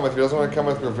 Kylie must come with. If he doesn't want to come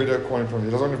with, we'll video call him from him.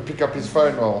 He doesn't want to pick up his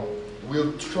phone while...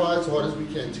 We'll try as hard as we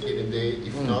can to get in there.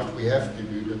 If not, we have to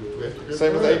do it. We have to do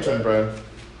Same with it, Adrian, bro.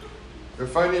 We'll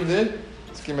phone him there.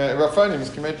 We'll phone him,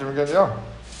 scheme Adrian. We'll go, yeah.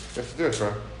 We have to do it,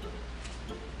 bro.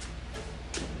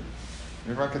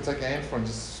 Everyone can take a handful and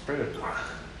just spread it.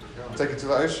 Yeah. Take it to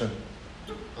the ocean.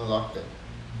 I like that.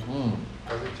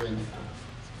 How's it change?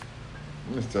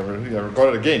 I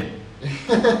got it again.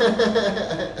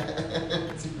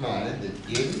 It's mine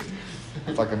again.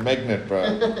 It's like a magnet, bro.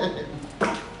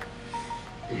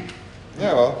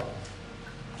 Yeah, well.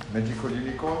 Magical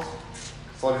unicorns.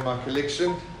 Starting my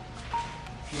collection.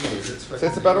 So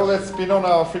that's about all that's been on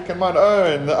our freaking mind. Oh,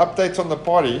 and the updates on the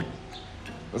party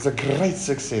was a great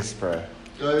success, bro.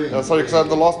 Oh, Sorry, because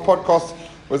the last podcast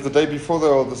was the day before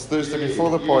or the Thursday before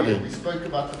the party. We spoke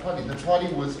about the party. The party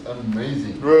was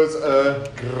amazing. It was a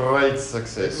great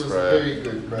success, It was bro. very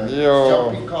good, bro. Yo.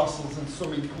 Jumping castles and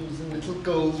swimming pools and little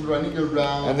girls running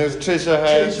around. And there's treasure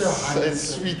hunts and hunts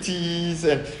sweeties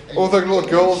and all the little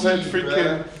girls had energy,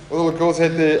 freaking, all the little girls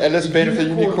had the Alice Band with the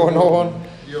unicorn on.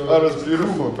 Yo, Oh, it was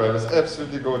beautiful, bro. It was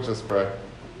absolutely gorgeous, bro.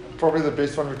 Probably the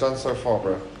best one we've done so far,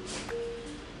 bro.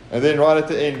 And then right at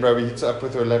the end, bro, we hit her up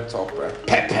with her laptop, bro.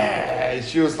 Pepe!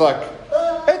 She was like,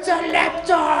 it's a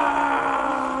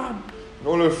laptop! And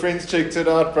all her friends checked it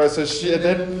out, bro. So she, and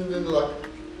then, like,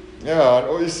 yeah, and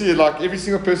all you see, like every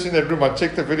single person in that room, I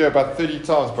checked the video about 30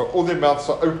 times, bro. All their mouths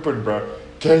are open, bro.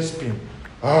 Gasping.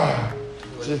 Ah.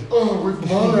 oh, with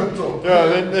my laptop. Yeah,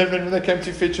 then when they came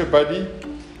to fetch her buddy,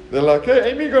 they're like,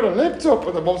 hey, Amy got a laptop.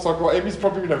 And the mom's like, well, Amy's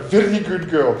probably been a very good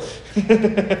girl.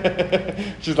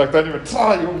 She's like, don't even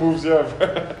try your moves here.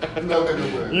 Not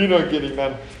gonna work. You're not getting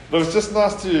none. But it was just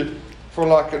nice for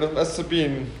like, it must have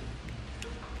been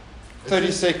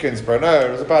 30 seconds, bro. No,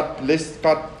 it was about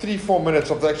 3-4 minutes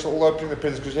of the actual opening the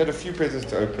presents because you had a few presents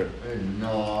to open. Very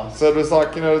nice. So it was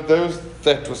like,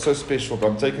 that was so special, bro.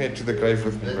 I'm taking it to the grave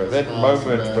with me, bro. That nice,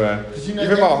 moment, bro. Because you know,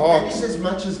 Even my that heart. means as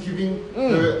much as giving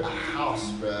her a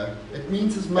house, bro. It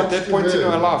means as much At that to point her. in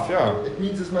my life, yeah. It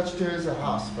means as much to her as a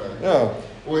house, bro. Yeah.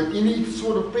 Or any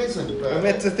sort of present, bro. And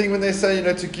that's the thing when they say,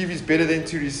 to give is better than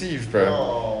to receive, bro.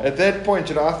 Oh. At that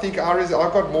point, I think I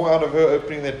got more out of her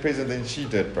opening that present than she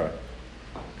did, bro.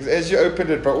 Because as you opened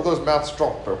it, bro, all those mouths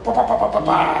dropped, bro. Pa, pa, pa, pa, pa,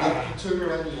 pa. You turn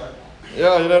around and you're like,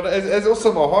 Yeah, as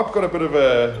also my heart got a bit of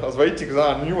a. I was waiting because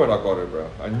I knew what I got her, bro.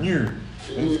 I knew.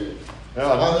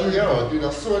 yeah, dude, I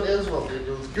saw it as well, dude.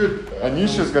 It was good, bro. I knew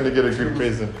she was going to get a good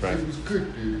present, bro. It was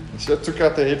good, dude. And she took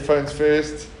out the headphones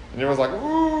first, and everyone's like,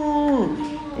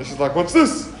 ooh. And she's like, what's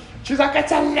this? She's like,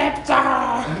 it's a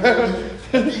laptop.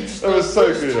 It was so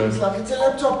good. It's like, it's a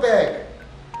laptop bag.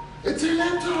 It's a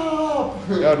laptop.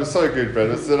 Yeah, it was so good,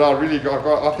 bro.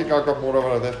 I think I got more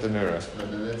out of that than her.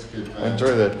 No, that's good, man. I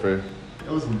enjoy that, bro. It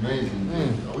was amazing,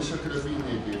 dude. I wish I could have been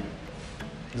there, dude.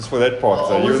 Just for that part,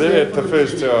 so I you were was there at for the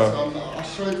first, videos. I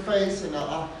showed face and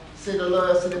I said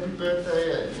hello, I said happy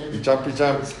birthday. And You everything.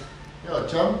 jumped. Yeah, I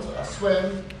jumped, I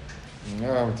swam.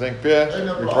 Yeah, we drank beer, And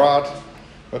a we block. cried.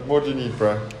 What more do you need,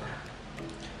 bro?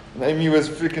 And Amy was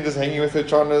freaking just hanging with her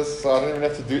charners, so I didn't even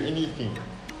have to do anything.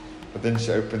 But then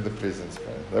she opened the presents,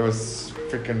 bro. That was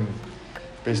freaking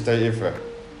best day ever.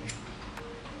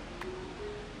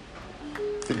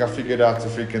 I think I figured out to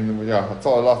freaking,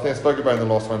 I think I spoke about it in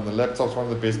the last one. The laptop's one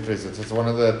of the best presents. It's one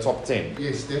of the top 10.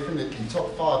 Yes, definitely.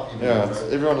 Top 5 even. Yeah, bro.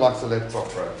 everyone likes a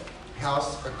laptop, bro.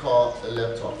 House, a car, a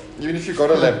laptop. Even if you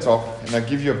got a laptop and I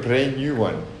give you a brand new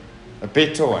one, a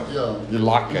better one, Yeah. you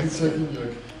like It's it. taking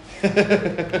you.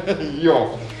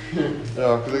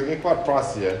 Yeah, because they get quite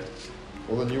pricey, yeah.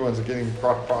 All the new ones are getting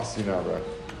quite pricey now, bro.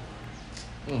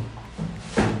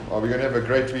 Oh, we're going to have a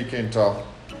great weekend, Tal.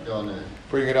 Yeah, no.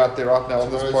 Putting it out there right now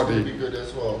on this Tomorrow's going to body. be good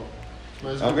as well.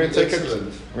 Tomorrow's I'm going going to to be take it.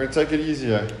 excellent. We're going to take it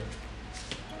easier.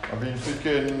 I've been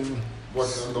freaking.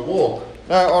 What, on the walk?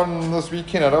 No, on this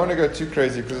weekend I don't want to go too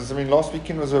crazy because last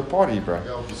weekend was her party, bro.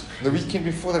 Yeah, it was The weekend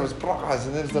before that was prize,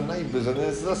 and there's the neighbours, and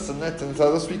there's this and that, and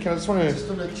so this weekend I just want to just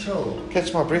on a chill.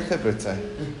 catch my breath a bit, eh?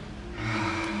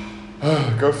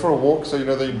 Go for a walk so the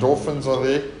endorphins are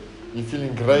there. You're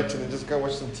feeling great, and then just go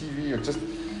watch some TV or just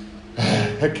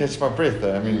catch my breath.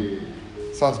 Eh?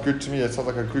 Sounds good to me. It sounds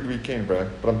like a good weekend, bro.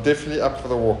 But I'm definitely up for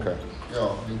the walker.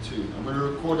 Yeah, me too. I'm going to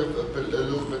record a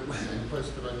little bit and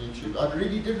post it on YouTube. I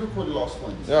already did record the last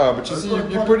one. Yeah, but you I see,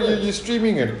 recorded you're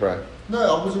streaming it, bro. No,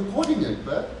 I was recording it,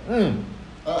 bro. Mm.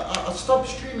 I stopped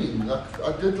streaming.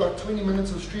 I did like 20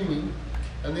 minutes of streaming,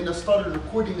 and then I started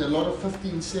recording a lot of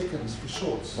 15 seconds for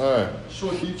shorts, Oh.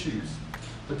 short YouTubes.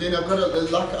 But then I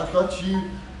got you,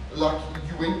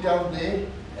 you went down there,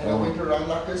 and I went around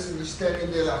like this, and you're standing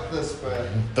there like this, bro.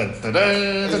 Dun, dun, dun,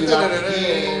 And dun, you're dun, like, dun,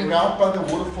 yeah, dun. right by the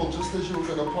waterfall, just as you were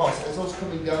gonna pass, as I was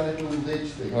coming down that little ledge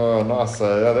thing. Oh, nice.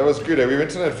 Yeah, that was good. We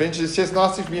went on an adventure. It's just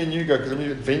nice if me and you go because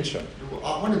we adventure.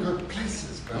 I want to go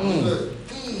places, bro. I want to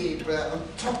go there, bro. On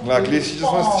top Like of Liz, the she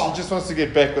bar. just wants to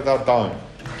get back without dying.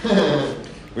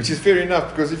 Which is fair enough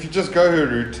because if you just go her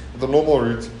route, the normal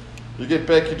route, you get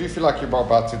back, you do feel like you're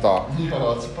about to die. Yeah,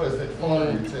 I suppose that far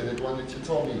route, that one that you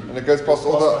told me. And it goes past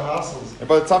all the the. houses. And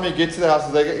by the time you get to the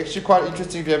houses, they're actually quite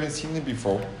interesting if you haven't seen them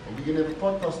before. Are we going to have a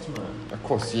podcast tomorrow? Of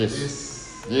course, yes.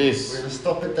 Yes. We're Yes. going to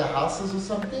stop at the houses or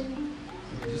something?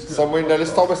 We're just gonna Somewhere, no,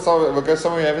 let's podcast? start with we'll go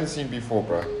somewhere you haven't seen before,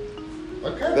 bro.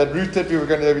 Okay. That route that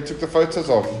we took the photos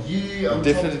of. Yeah, I'm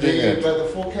definitely doing there it. by the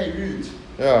 4K route.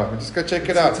 Yeah, we just go check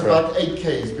it out, It's bro. about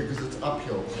 8Ks because it's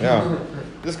uphill. Yeah.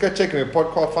 Just go check in a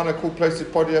podcast, find a cool place to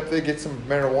party up there, get some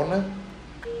marijuana.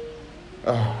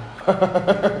 Oh.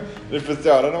 If it's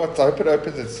there, I don't know what time. I hope it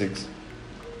opens at 6.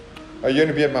 Are you going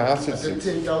to be at my house I at did 6?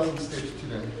 10,000 steps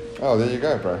today. Oh, there you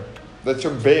go, bro. That's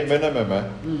your bare minimum, eh?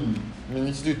 Mm. You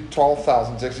need to do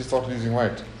 12,000 to actually start losing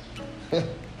weight.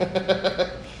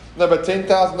 No, but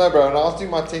 10,000, no, bro. When I was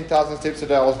doing my 10,000 steps a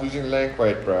day, I was losing leg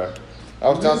weight, bro. I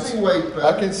was Losing weight, bro.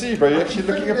 I can see, bro. You're I actually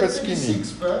can looking fit a bit at skinny.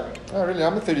 36, bro. Oh, really?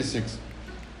 I'm a 36.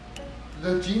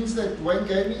 The jeans that Wayne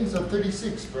gave me is a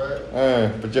 36, bro.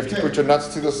 Oh, but you have to put your nuts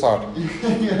to the side.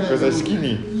 Because they're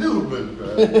skinny. Little bit,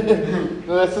 bro.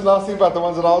 No, that's the last thing about the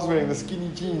ones that I was wearing, the skinny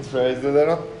jeans, bro. Is that they're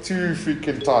not too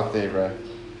freaking tight there, bro.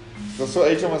 So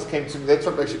Adrian once came to me, that's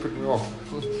what actually put me off.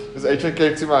 Because Adrian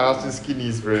came to my house in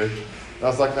skinnies, bro. And I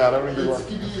was like, no, I don't really It's want.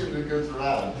 skinny and it goes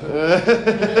around.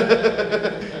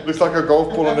 Looks like a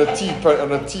golf ball on a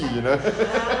tee, you know.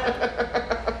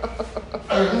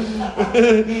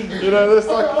 You know, that's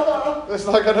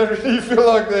like I don't really feel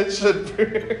like that shit, bro.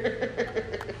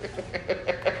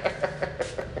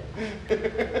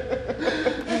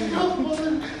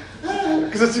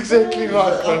 Because that's exactly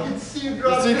right, I bro. can see it You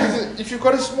right see, now. 'cause if you've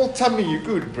got a small tummy, you're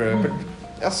good, bro. But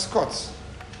us Scots,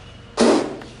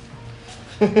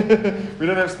 we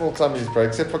don't have small tummies, bro,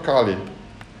 except for Carly.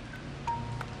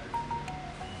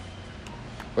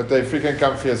 But they're freaking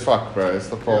comfy as fuck, bro. It's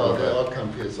the problem, Yeah, they bro. are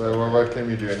comfy as So well. what can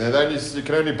we do? And then only, you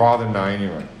can only buy them now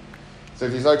anyway. So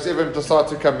if these folks ever decide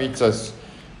to come meet us,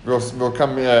 we'll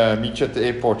come meet you at the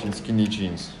airport in skinny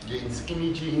jeans. Yeah, in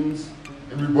skinny jeans,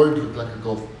 and we won't look like a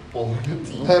golf ball on a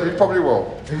team. Yeah, we probably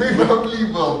will. We probably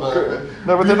will, but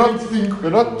No, but we they're don't not. think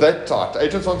They're not that tight.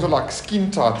 Agent's ones are like skin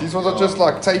tight. These ones are just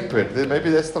like tapered. Maybe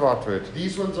that's the right word.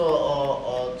 These ones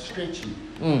are stretchy.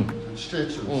 It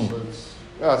stretches, so it's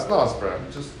Yeah, it's nice, bro.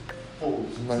 it just falls.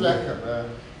 It's Man, lekker, man.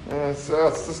 It's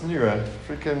just new, eh?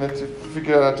 Freaking had to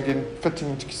figure out how to get fitting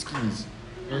into skis.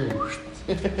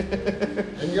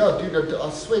 And yeah, dude, I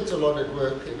sweat a lot at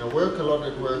work, and I work a lot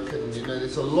at work, and you know,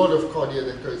 there's a lot of cardio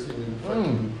that goes in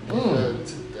fucking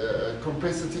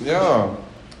compressor technician. Yeah.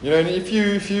 You know, and if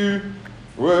you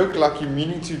work like you're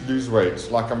meaning to lose weight,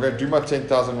 like I'm going to do my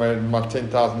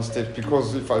 10,000 steps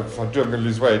because if I do, I'm going to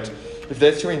lose weight. If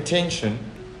that's your intention,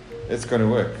 it's going to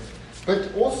work.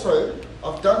 But also,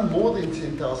 I've done more than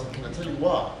 10,000. Can I tell you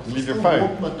why? I Leave your still phone.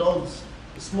 walked my dogs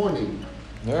this morning,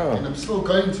 and Yeah. I'm still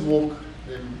going to walk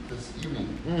them this evening.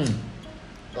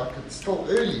 Like it's still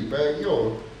early, bro.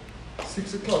 Yo,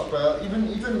 6 o'clock, bro.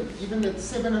 Even at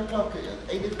 7 o'clock,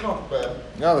 8 o'clock, bro.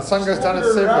 Yeah, the sun goes down at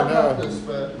 7 Around now. like this,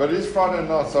 bro. But it's Friday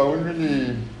night, so I wouldn't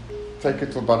really take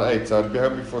it till about 8. So I'd be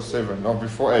home before 7, or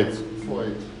before 8. Before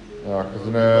 8. Yeah, because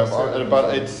you know, at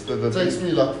about 8, It takes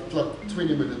me like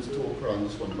 20 minutes to walk around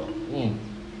this one block.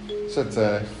 So it's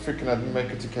freaking, I didn't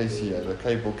make it to KC, the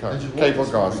cable car. Did you walk Cable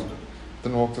this guys. morning?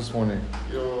 Didn't walk this morning.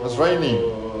 Yo. It's raining.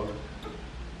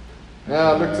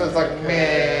 Yeah, it looks it's like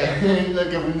meh. Like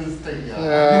I'm in this thing.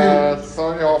 Yeah, it's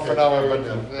only half an Okay, hour, fair but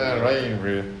enough. yeah, rain,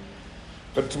 bro.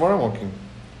 But tomorrow I'm walking.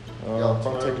 Yeah, Can't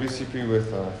tomorrow. take Lucy P with.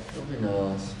 Something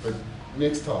else, but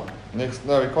next time.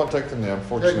 No, we can't take them there,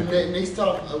 unfortunately. Next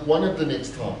time, one of the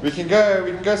next time. We can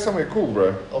go somewhere cool,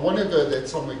 bro. I want to go there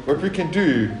somewhere. Cool. What we can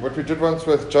do, what we did once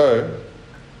with Joe,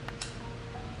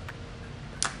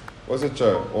 was it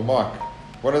Joe or Mike?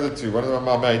 One of the two, one of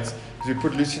my mates, is we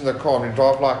put Lucy in the car and we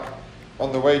drive like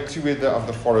on the way to where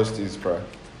the forest is, bro.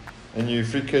 And you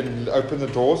freaking open the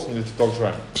doors and you let the dogs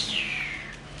run.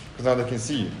 Because now they can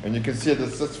see you. And you can see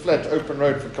it's this flat open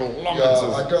road for kilometers.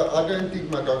 Yeah, I don't think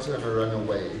my dog's gonna run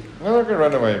away. They're not going to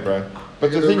run away, bro.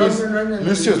 But the They're thing gonna is, run and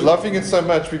Lucy was then- loving it so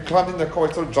much, we climbed in the car,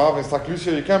 we started driving. It's like,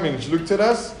 Lucy, are you coming? And she looked at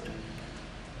us,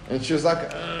 and she was like,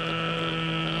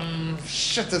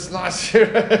 shit, it's nice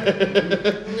here.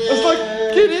 It's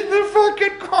like, get in the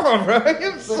fucking car, bro.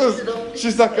 It's just-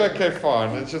 she's like, okay,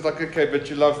 fine. And she's like, okay, but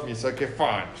you love me, so okay,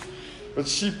 fine. But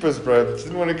sheepers, bro, she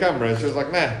didn't want to come, bro. She was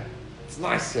like, nah, it's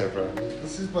nice here, bro.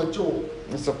 This is my jaw.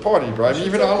 It's a party, bro. And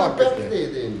even I like back it there.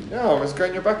 there then. Yeah, I must go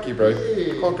in your backy, bro.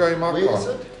 Yeah. Can't go in my Where car. is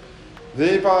it?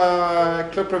 There by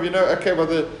Clip River, you know, okay,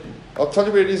 well, I'll tell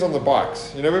you where it is on the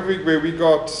bikes. You know where we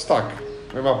got stuck,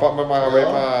 where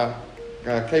my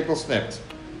cable snapped.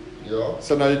 Yeah.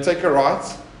 So now you take a right,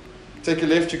 take a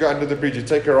left, you go under the bridge. You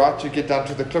take a right, you get down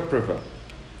to the Clip River.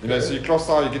 You know, so you cross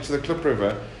out, you get to the Clip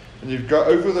River, and you go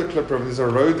over the Clip River. There's a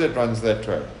road that runs that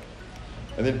way.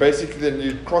 And then basically then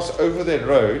you cross over that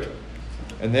road,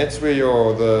 and that's where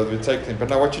we take them. But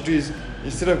now what you do is,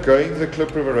 instead of going the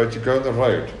Clip River Road, you go on the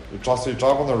road. You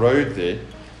drive on the road there,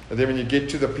 and then when you get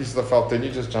to the piece of the veld, then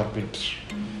you just jump in.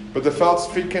 But the veld's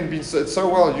freaking been it's so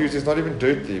well used, there's not even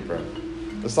dirt there, bro.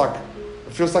 It's like,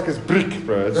 It feels like it's brick,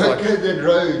 bro. It's like Okay, that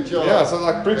road, yeah. yeah, so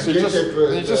like bricks. I You get just that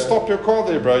road, you just stop your car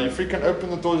there, bro. You freaking open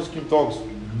the door, just keep dogs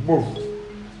move.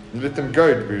 You let them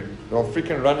go, dude. They'll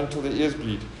freaking run until their ears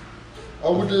bleed. I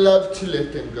would love to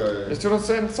let them go. Let's do it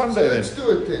on Sunday So then. let's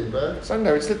do it then, bro.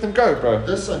 Sunday, let's let them go, bro.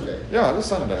 This Sunday. Yeah, this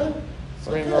Sunday. Okay.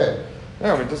 So, I mean, Okay.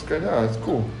 yeah, we just go. Yeah, it's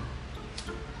cool.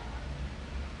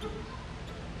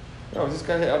 Yeah, we just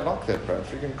go ahead and unlock that, bro.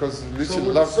 Freaking because Lucy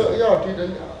loves it. yeah,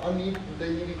 dude, they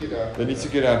need to get out. They need to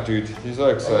get out, dude. He's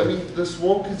like I so. mean, this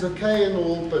walk is okay and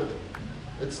all, but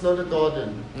it's not a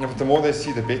garden. But the more they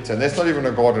see, the better. And that's not even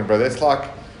a garden, bro. It's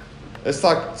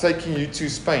like taking you to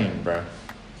Spain, bro.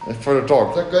 For a dog.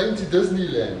 It's like going to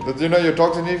Disneyland. But you know, your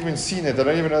dogs haven't even seen it. They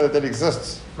don't even know that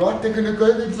exists. Right, they're gonna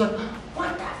go there, it's like,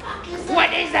 what the fuck is that?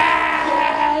 What is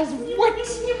that? What?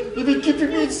 You've been keeping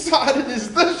me inside. It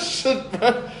is this shit,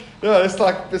 bro. Yeah, it's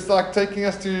like taking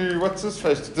us to what's this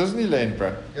place? To Disneyland,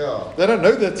 bro. Yeah. They don't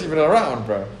know that's even around,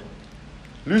 bro.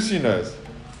 Lucy knows,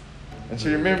 and she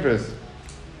remembers,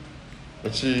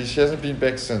 but she hasn't been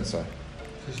back since. So.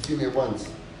 She's been there once.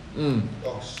 Mm.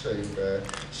 Oh, shame, bro.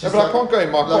 Yeah, but I can't go in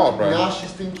my car, bro. Now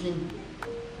she's thinking,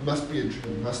 must be a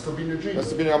dream. Must have been a dream.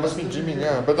 I must be dreaming,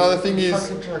 yeah. But now the thing is,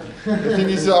 I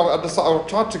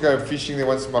tried to go fishing there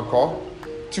once in my car.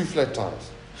 2 flat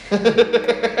tires.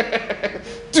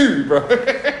 2, bro. You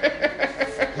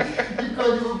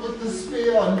can't even put the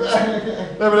spare on, bro.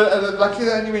 No, but luckily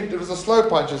they only went, it was a slow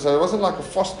puncher, so it wasn't like a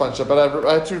fast puncher, but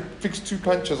I had to fix 2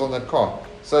 punches on that car.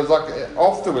 So it was like,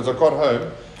 afterwards I got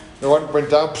home, the one went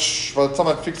down, psh, by the time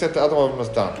I fixed that, the other one was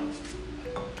down.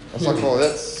 I was like, oh,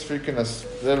 that's freaking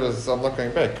I'm not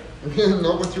going back.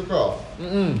 Not with your car.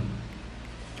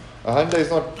 A Hyundai's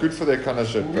not good for that kind of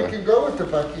shit, We bro. can go with the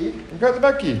bucky. We go to the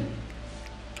backy.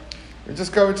 We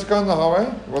just go on the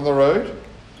highway, we're on the road.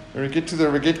 When we get to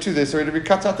there, so we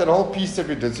cut out that whole piece that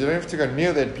we did, so you don't have to go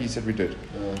near that piece that we did.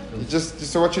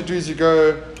 So what you do is you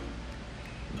go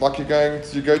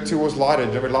towards Lido. Do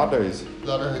you know where Lido is?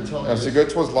 Lido Hotel. So you go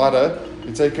towards Lido,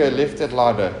 you take a left at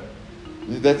Lido.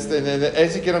 And then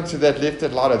as you get onto that left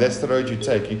at Lido, that's the road you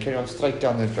take. You carry on straight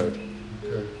down that road.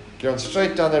 Okay. Get on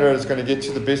straight down that road, it's going to get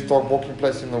you the best dog walking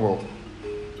place in the world.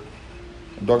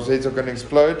 And dogs' heads are going to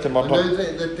explode. I know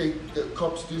that the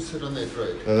cops do sit on that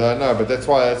road. I know, but that's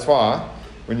why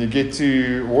when you get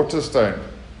to Waterstone,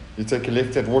 you take a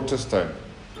left at Waterstone.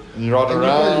 And you ride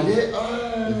around.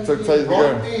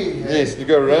 Yes, you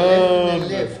go around.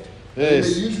 Left. Yes.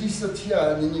 And they usually sit here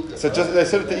and then you go. So they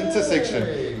sit at the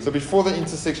intersection. So before the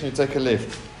intersection, you take a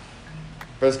left.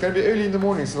 But it's going to be early in the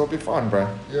morning, so it'll be fine, bro.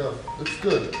 Yeah, it's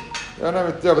good. Yeah, no,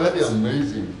 but That'd be that's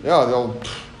amazing. yeah.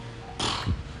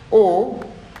 Or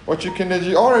what you can do,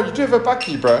 you do have a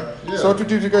bucky, bro. Yeah. So what you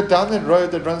do is you go down that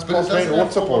road that runs But past it Rain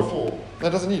doesn't have Waterboard. 4x4. No,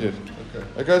 it doesn't need it.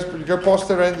 Okay. You go past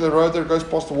the road that goes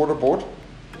past the waterboard,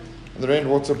 the Rain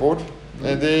Waterboard,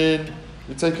 and then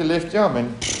you take a left. Yeah,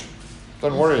 man.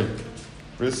 Don't worry.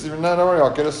 No, don't worry. I'll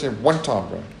get us here one time,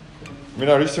 bro. I mean,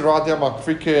 I used to ride there on my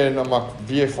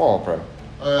VFR, bro.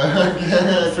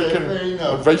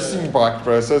 Freaking racing bike,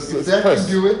 bro. So it's if that piss.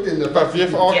 can do it, then the But bucky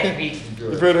VFR can can. definitely do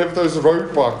You it. better have those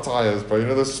road bike tires, bro. You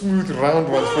know, the smooth round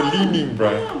ones for leaning,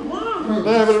 bro. No,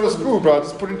 but it was cool, bro. I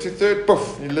just put it into third,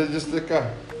 poof. You just let go.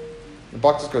 The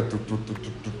bike just goes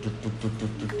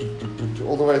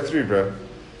all the way through, bro. It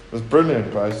was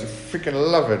brilliant, bro. I used to freaking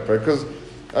love it, bro. Because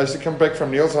I used to come back from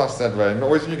Neil's house that way. And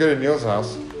always when you go to Neil's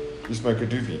house, you smoke a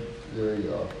doobie. There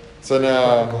you are. So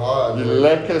now, Hard, you bro.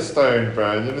 lack a stone,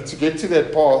 bro. You know, to get to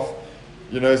that path,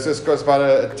 you know, so it's got about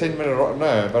a 10-minute,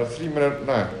 about a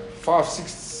 3-minute, 5,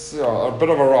 6, a bit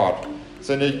of a ride.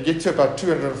 So now you can get to about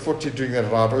 240 doing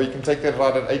that ride, or you can take that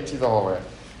ride at 80 the whole way,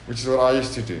 which is what I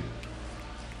used to do.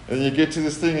 And you get to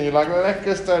this thing and you're like, lack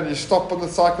a stone. You stop on the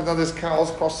cycle, now there's cows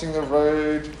crossing the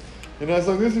road. You know, it's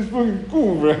like, this is fucking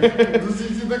cool, bro. This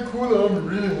is even cooler. I'm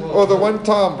really hard. Oh, the one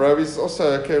time, bro, is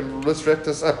also, okay, let's wrap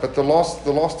this up. But the last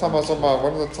time I was on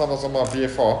one of the times I was on my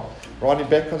VFR, riding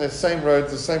back on that same road,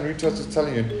 the same route I was just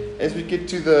telling you, as we get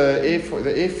to the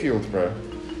airfield, bro,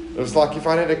 it was like if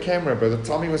I had a camera, bro, the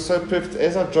timing was so perfect.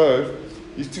 As I drove,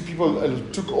 these 2 people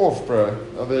took off, bro,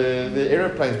 the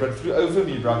aeroplanes, bro, flew over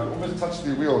me, bro. I could almost touched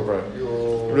the wheel, bro.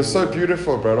 It was so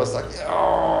beautiful, bro. I was like,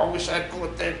 oh, I wish I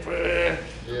caught that, bro.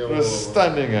 It was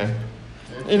stunning, eh?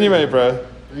 Anyway, bro.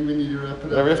 I think we need to wrap it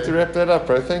up. Yeah, we have to wrap that up,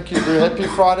 bro. Thank you, bro. Happy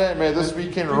Friday, man. This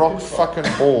weekend rock fucking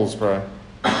balls, bro.